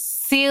go with a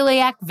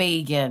celiac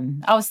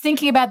vegan? I was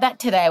thinking about that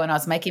today when I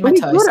was making my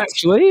Pretty toast. good,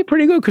 actually.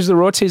 Pretty good, because the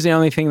roti is the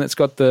only thing that's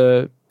got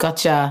the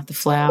Gotcha, the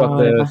flour. got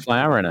the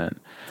flour in it.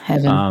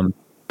 Heaven.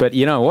 But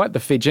you know what? The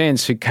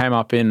Fijians who came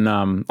up in,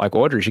 like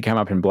Audrey, she came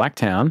up in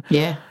Blacktown.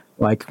 Yeah.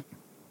 Like,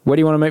 what do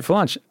you want to meet for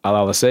lunch?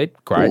 Alala seed.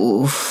 Great.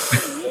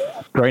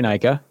 Green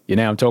acre.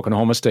 Now I'm talking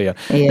hummus to you.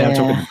 Yeah. Now I'm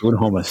talking good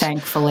hummus.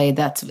 Thankfully,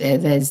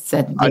 there's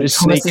that. I just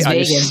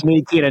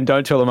sneak in and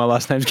don't tell them my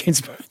last name's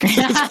Ginsberg.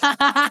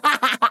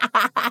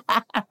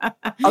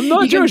 I'm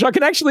not Jewish. I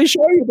can actually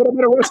show you, but I'm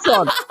at a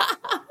restaurant.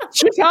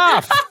 Shit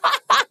half.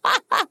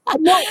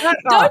 I'm not that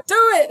Don't do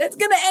it. It's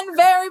going to end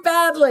very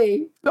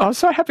badly. I'm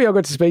so happy I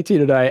got to speak to you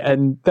today,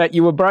 and that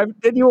you were brave,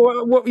 that you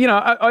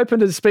were, open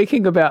to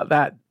speaking about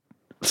that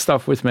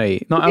stuff with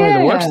me. Not only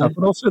the work stuff,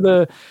 but also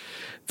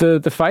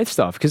the faith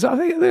stuff. Because I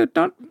think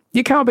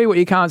you can't be what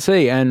you can't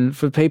see, and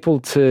for people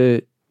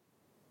to,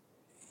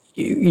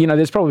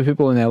 there's probably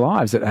people in their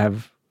lives that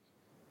have,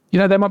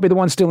 they might be the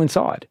ones still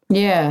inside.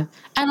 Yeah.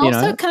 And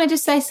also, can I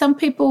just say, some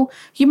people,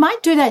 you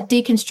might do that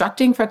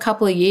deconstructing for a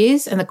couple of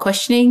years and the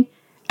questioning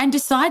and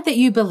decide that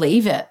you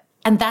believe it.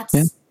 And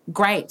that's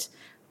great.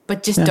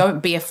 But just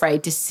don't be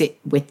afraid to sit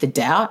with the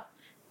doubt.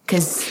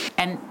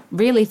 And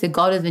really, the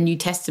God of the New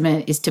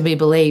Testament is to be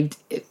believed.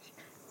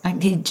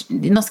 You're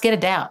not scared of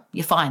doubt.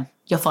 You're fine.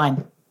 You're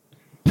fine.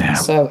 Yeah.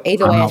 So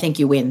either way, I think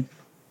you win.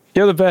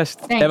 You're the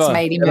best. Thanks, ever,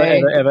 matey.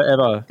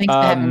 ever. Thanks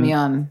for having me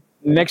on.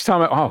 Next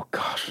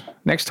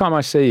time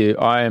I see you,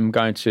 I am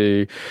going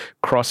to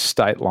cross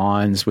state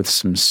lines with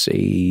some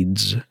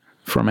seeds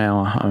from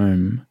our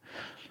home.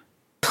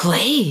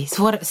 Please.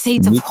 What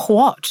seeds of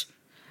what?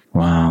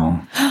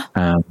 Wow.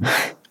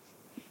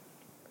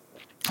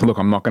 Look,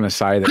 I'm not going to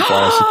say that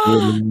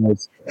biosecurity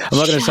laws. I'm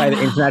not going to say that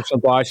international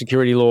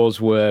biosecurity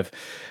laws were.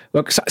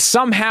 Look,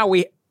 somehow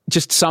we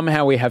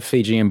have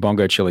Fijian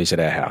bongo chilies at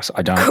our house.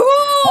 I don't.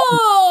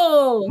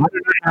 Cool. I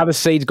don't know how the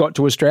seeds got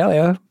to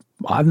Australia.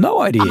 I have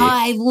no idea.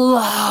 I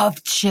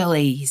love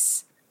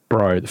chilies.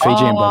 Bro, the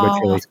Fijian bongo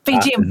chilies.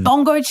 Fijian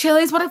bongo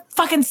chilies? What a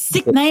fucking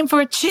sick name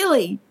for a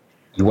chili.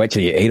 You wait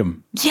till you eat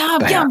them.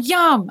 Yum,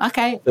 yum.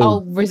 Okay,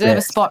 I'll reserve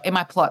a spot in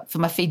my plot for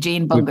my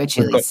Fijian bongo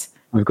chilies.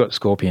 We've got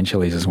scorpion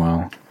chilies as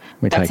well.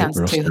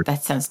 That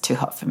sounds too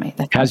hot for me.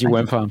 How's your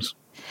worm farms?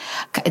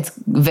 It's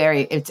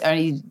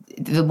only,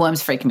 the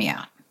worms freak me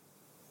out.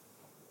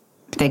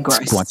 They're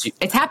gross.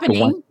 It's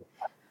happening.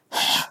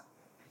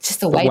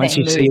 Just the way once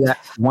they you move. see that,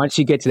 once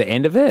you get to the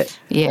end of it,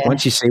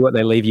 once you see what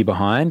they leave you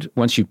behind,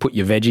 once you put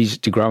your veggies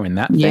to grow in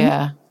that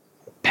thing,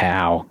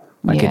 pow.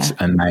 It's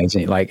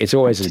amazing. Like, it's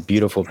always a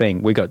beautiful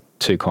thing. We got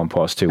two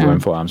composts, two worm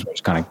farms,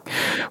 which kind of,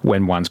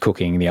 when one's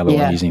cooking, the other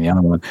one using the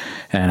other one.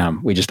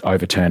 And we just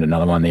overturned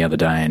another one the other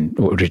day and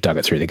we just dug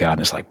it through the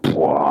garden. It's like,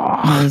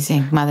 wow.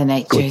 Amazing. Mother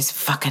Nature is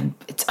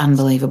it's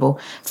unbelievable.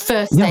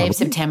 First day of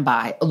September,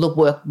 I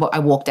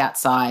walked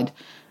outside.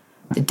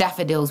 The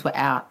daffodils were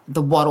out.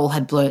 The wattle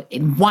had blown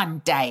in one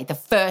day, the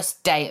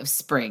first day of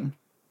spring.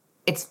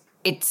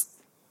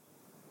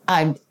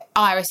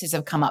 Irises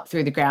have come up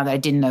through the ground that I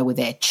didn't know were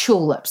there.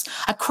 Tulips.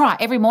 I cry.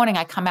 Every morning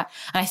I come out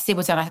and I see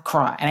what's out, I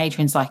cry. And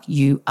Adrian's like,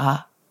 you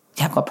have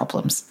got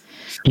problems.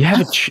 You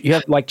have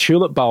like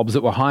tulip bulbs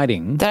that were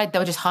hiding. They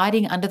were just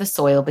hiding under the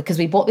soil because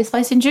we bought this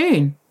place in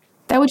June.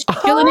 They were just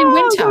chilling in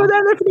winter.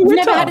 We've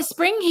never had a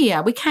spring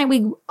here.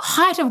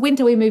 Height of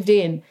winter we moved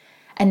in.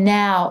 And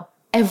now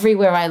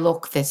everywhere I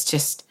look, there's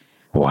just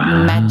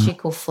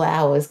magical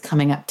flowers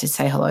coming up to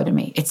say hello to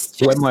me. It's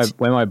just...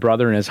 When my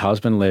brother and his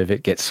husband live,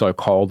 it gets so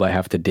cold they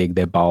have to dig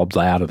their bulbs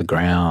out of the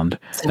ground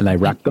and they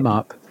rack them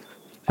up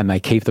and they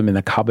keep them in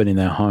the cupboard in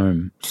their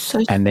home. So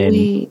and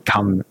sweet.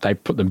 Then they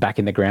put them back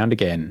in the ground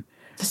again.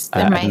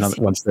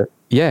 Amazing.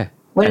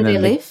 Where do they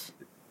live?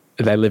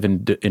 They live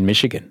in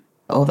Michigan.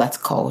 Oh, that's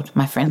cold.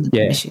 My friend lives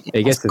in Michigan.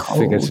 It gets to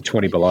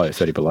 30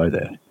 below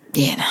there.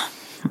 Yeah.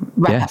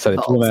 Yeah, so they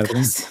pull them out of the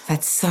ground.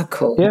 That's so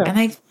cool. Yeah. And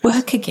they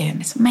work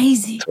again. It's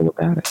amazing. It's all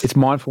about it. It's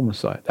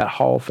mindfulness, though. That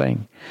whole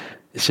thing.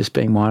 It's just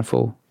being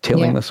mindful,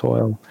 tilling the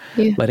soil,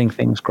 letting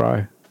things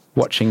grow,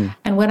 watching.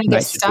 And when I get nature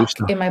do stuck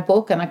stuff. in my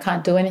book and I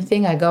can't do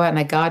anything, I go out and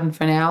I garden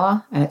for an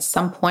hour. And at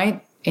some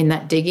point in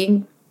that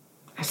digging,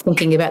 I'm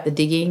thinking about the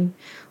digging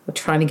or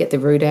trying to get the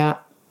root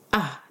out.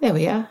 There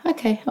we are.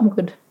 Okay, I'm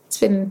good. It's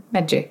been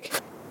magic.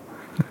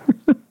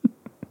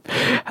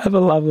 Have a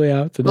lovely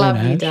afternoon.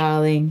 Love you, Ash.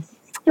 darling.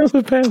 You're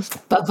the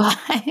best.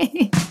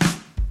 Bye-bye.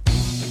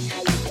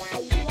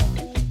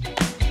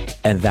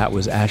 And that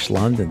was Ash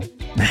London.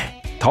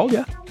 Told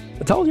ya.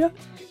 I told ya.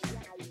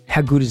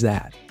 How good is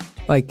that?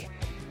 Like,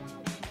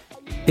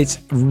 it's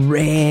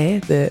rare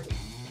that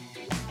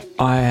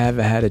I have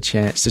had a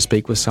chance to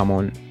speak with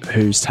someone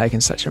who's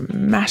taken such a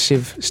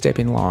massive step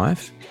in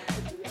life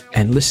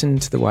and listen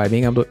to the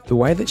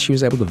way that she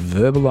was able to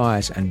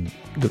verbalize and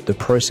the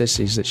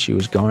processes that she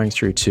was going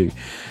through to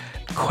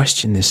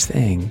question this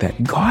thing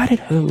that guided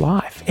her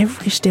life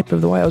every step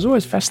of the way. I was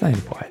always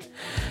fascinated by it.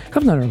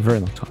 I've known her a very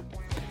long time.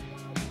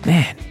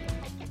 Man,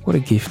 what a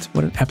gift.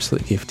 What an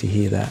absolute gift to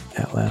hear that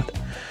out loud.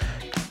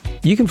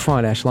 You can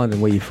find Ash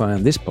London where you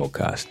found this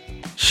podcast.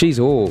 She's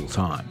all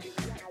time.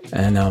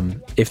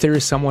 And if there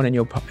is someone in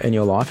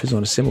your life who's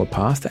on a similar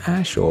path to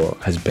Ash or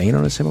has been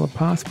on a similar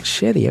path,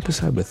 share the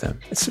episode with them.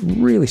 It's a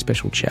really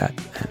special chat.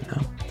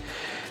 And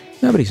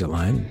nobody's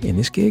alone in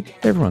this gig.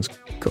 Everyone's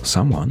got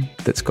someone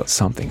that's got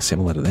something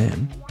similar to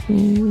them.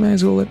 You may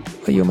as well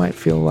let your mate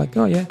feel like,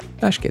 oh yeah,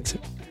 Ash gets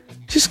it.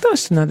 It's just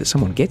nice to know that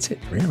someone gets it,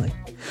 really.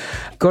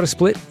 Got a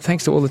split.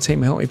 Thanks to all the team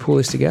who helped me pull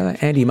this together.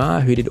 Andy Marr,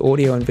 who did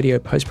audio and video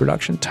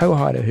post-production. Toe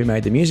Hider, who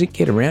made the music.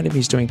 Get around him.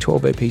 He's doing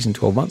 12 EPs in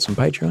 12 months on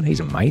Patreon. He's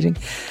amazing.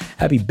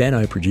 Abby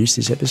Benno produced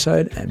this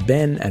episode. And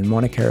Ben and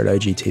Monica at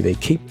OGTV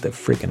keep the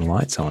freaking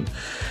lights on.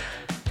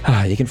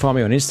 You can find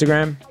me on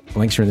Instagram.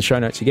 Links are in the show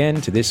notes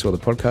again to this or the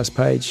podcast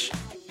page.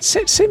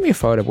 Send me a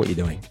photo of what you're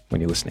doing when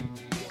you're listening.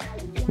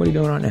 What are you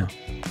doing right now?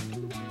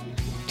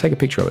 Take a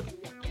picture of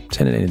it.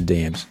 Send it in the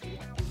DMs.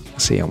 I'll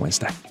see you on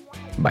Wednesday.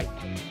 Bye.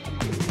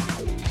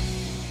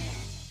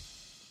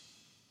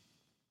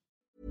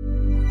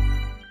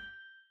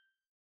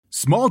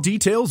 Small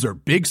details are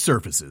big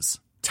surfaces.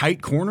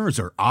 Tight corners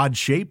are odd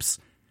shapes.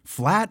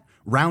 Flat,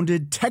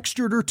 rounded,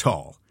 textured, or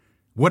tall.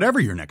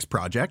 Whatever your next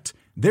project,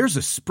 there's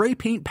a spray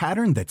paint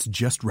pattern that's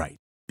just right.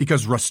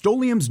 Because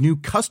Rust-Oleum's new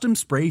Custom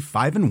Spray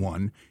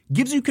 5-in-1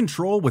 gives you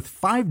control with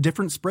 5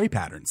 different spray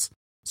patterns.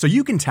 So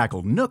you can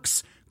tackle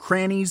nooks,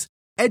 crannies,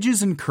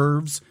 edges, and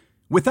curves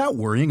without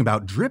worrying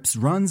about drips,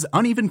 runs,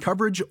 uneven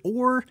coverage,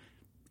 or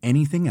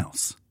anything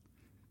else.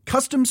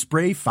 Custom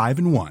Spray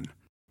 5-in-1.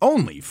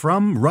 Only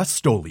from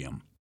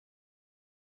Rust-Oleum.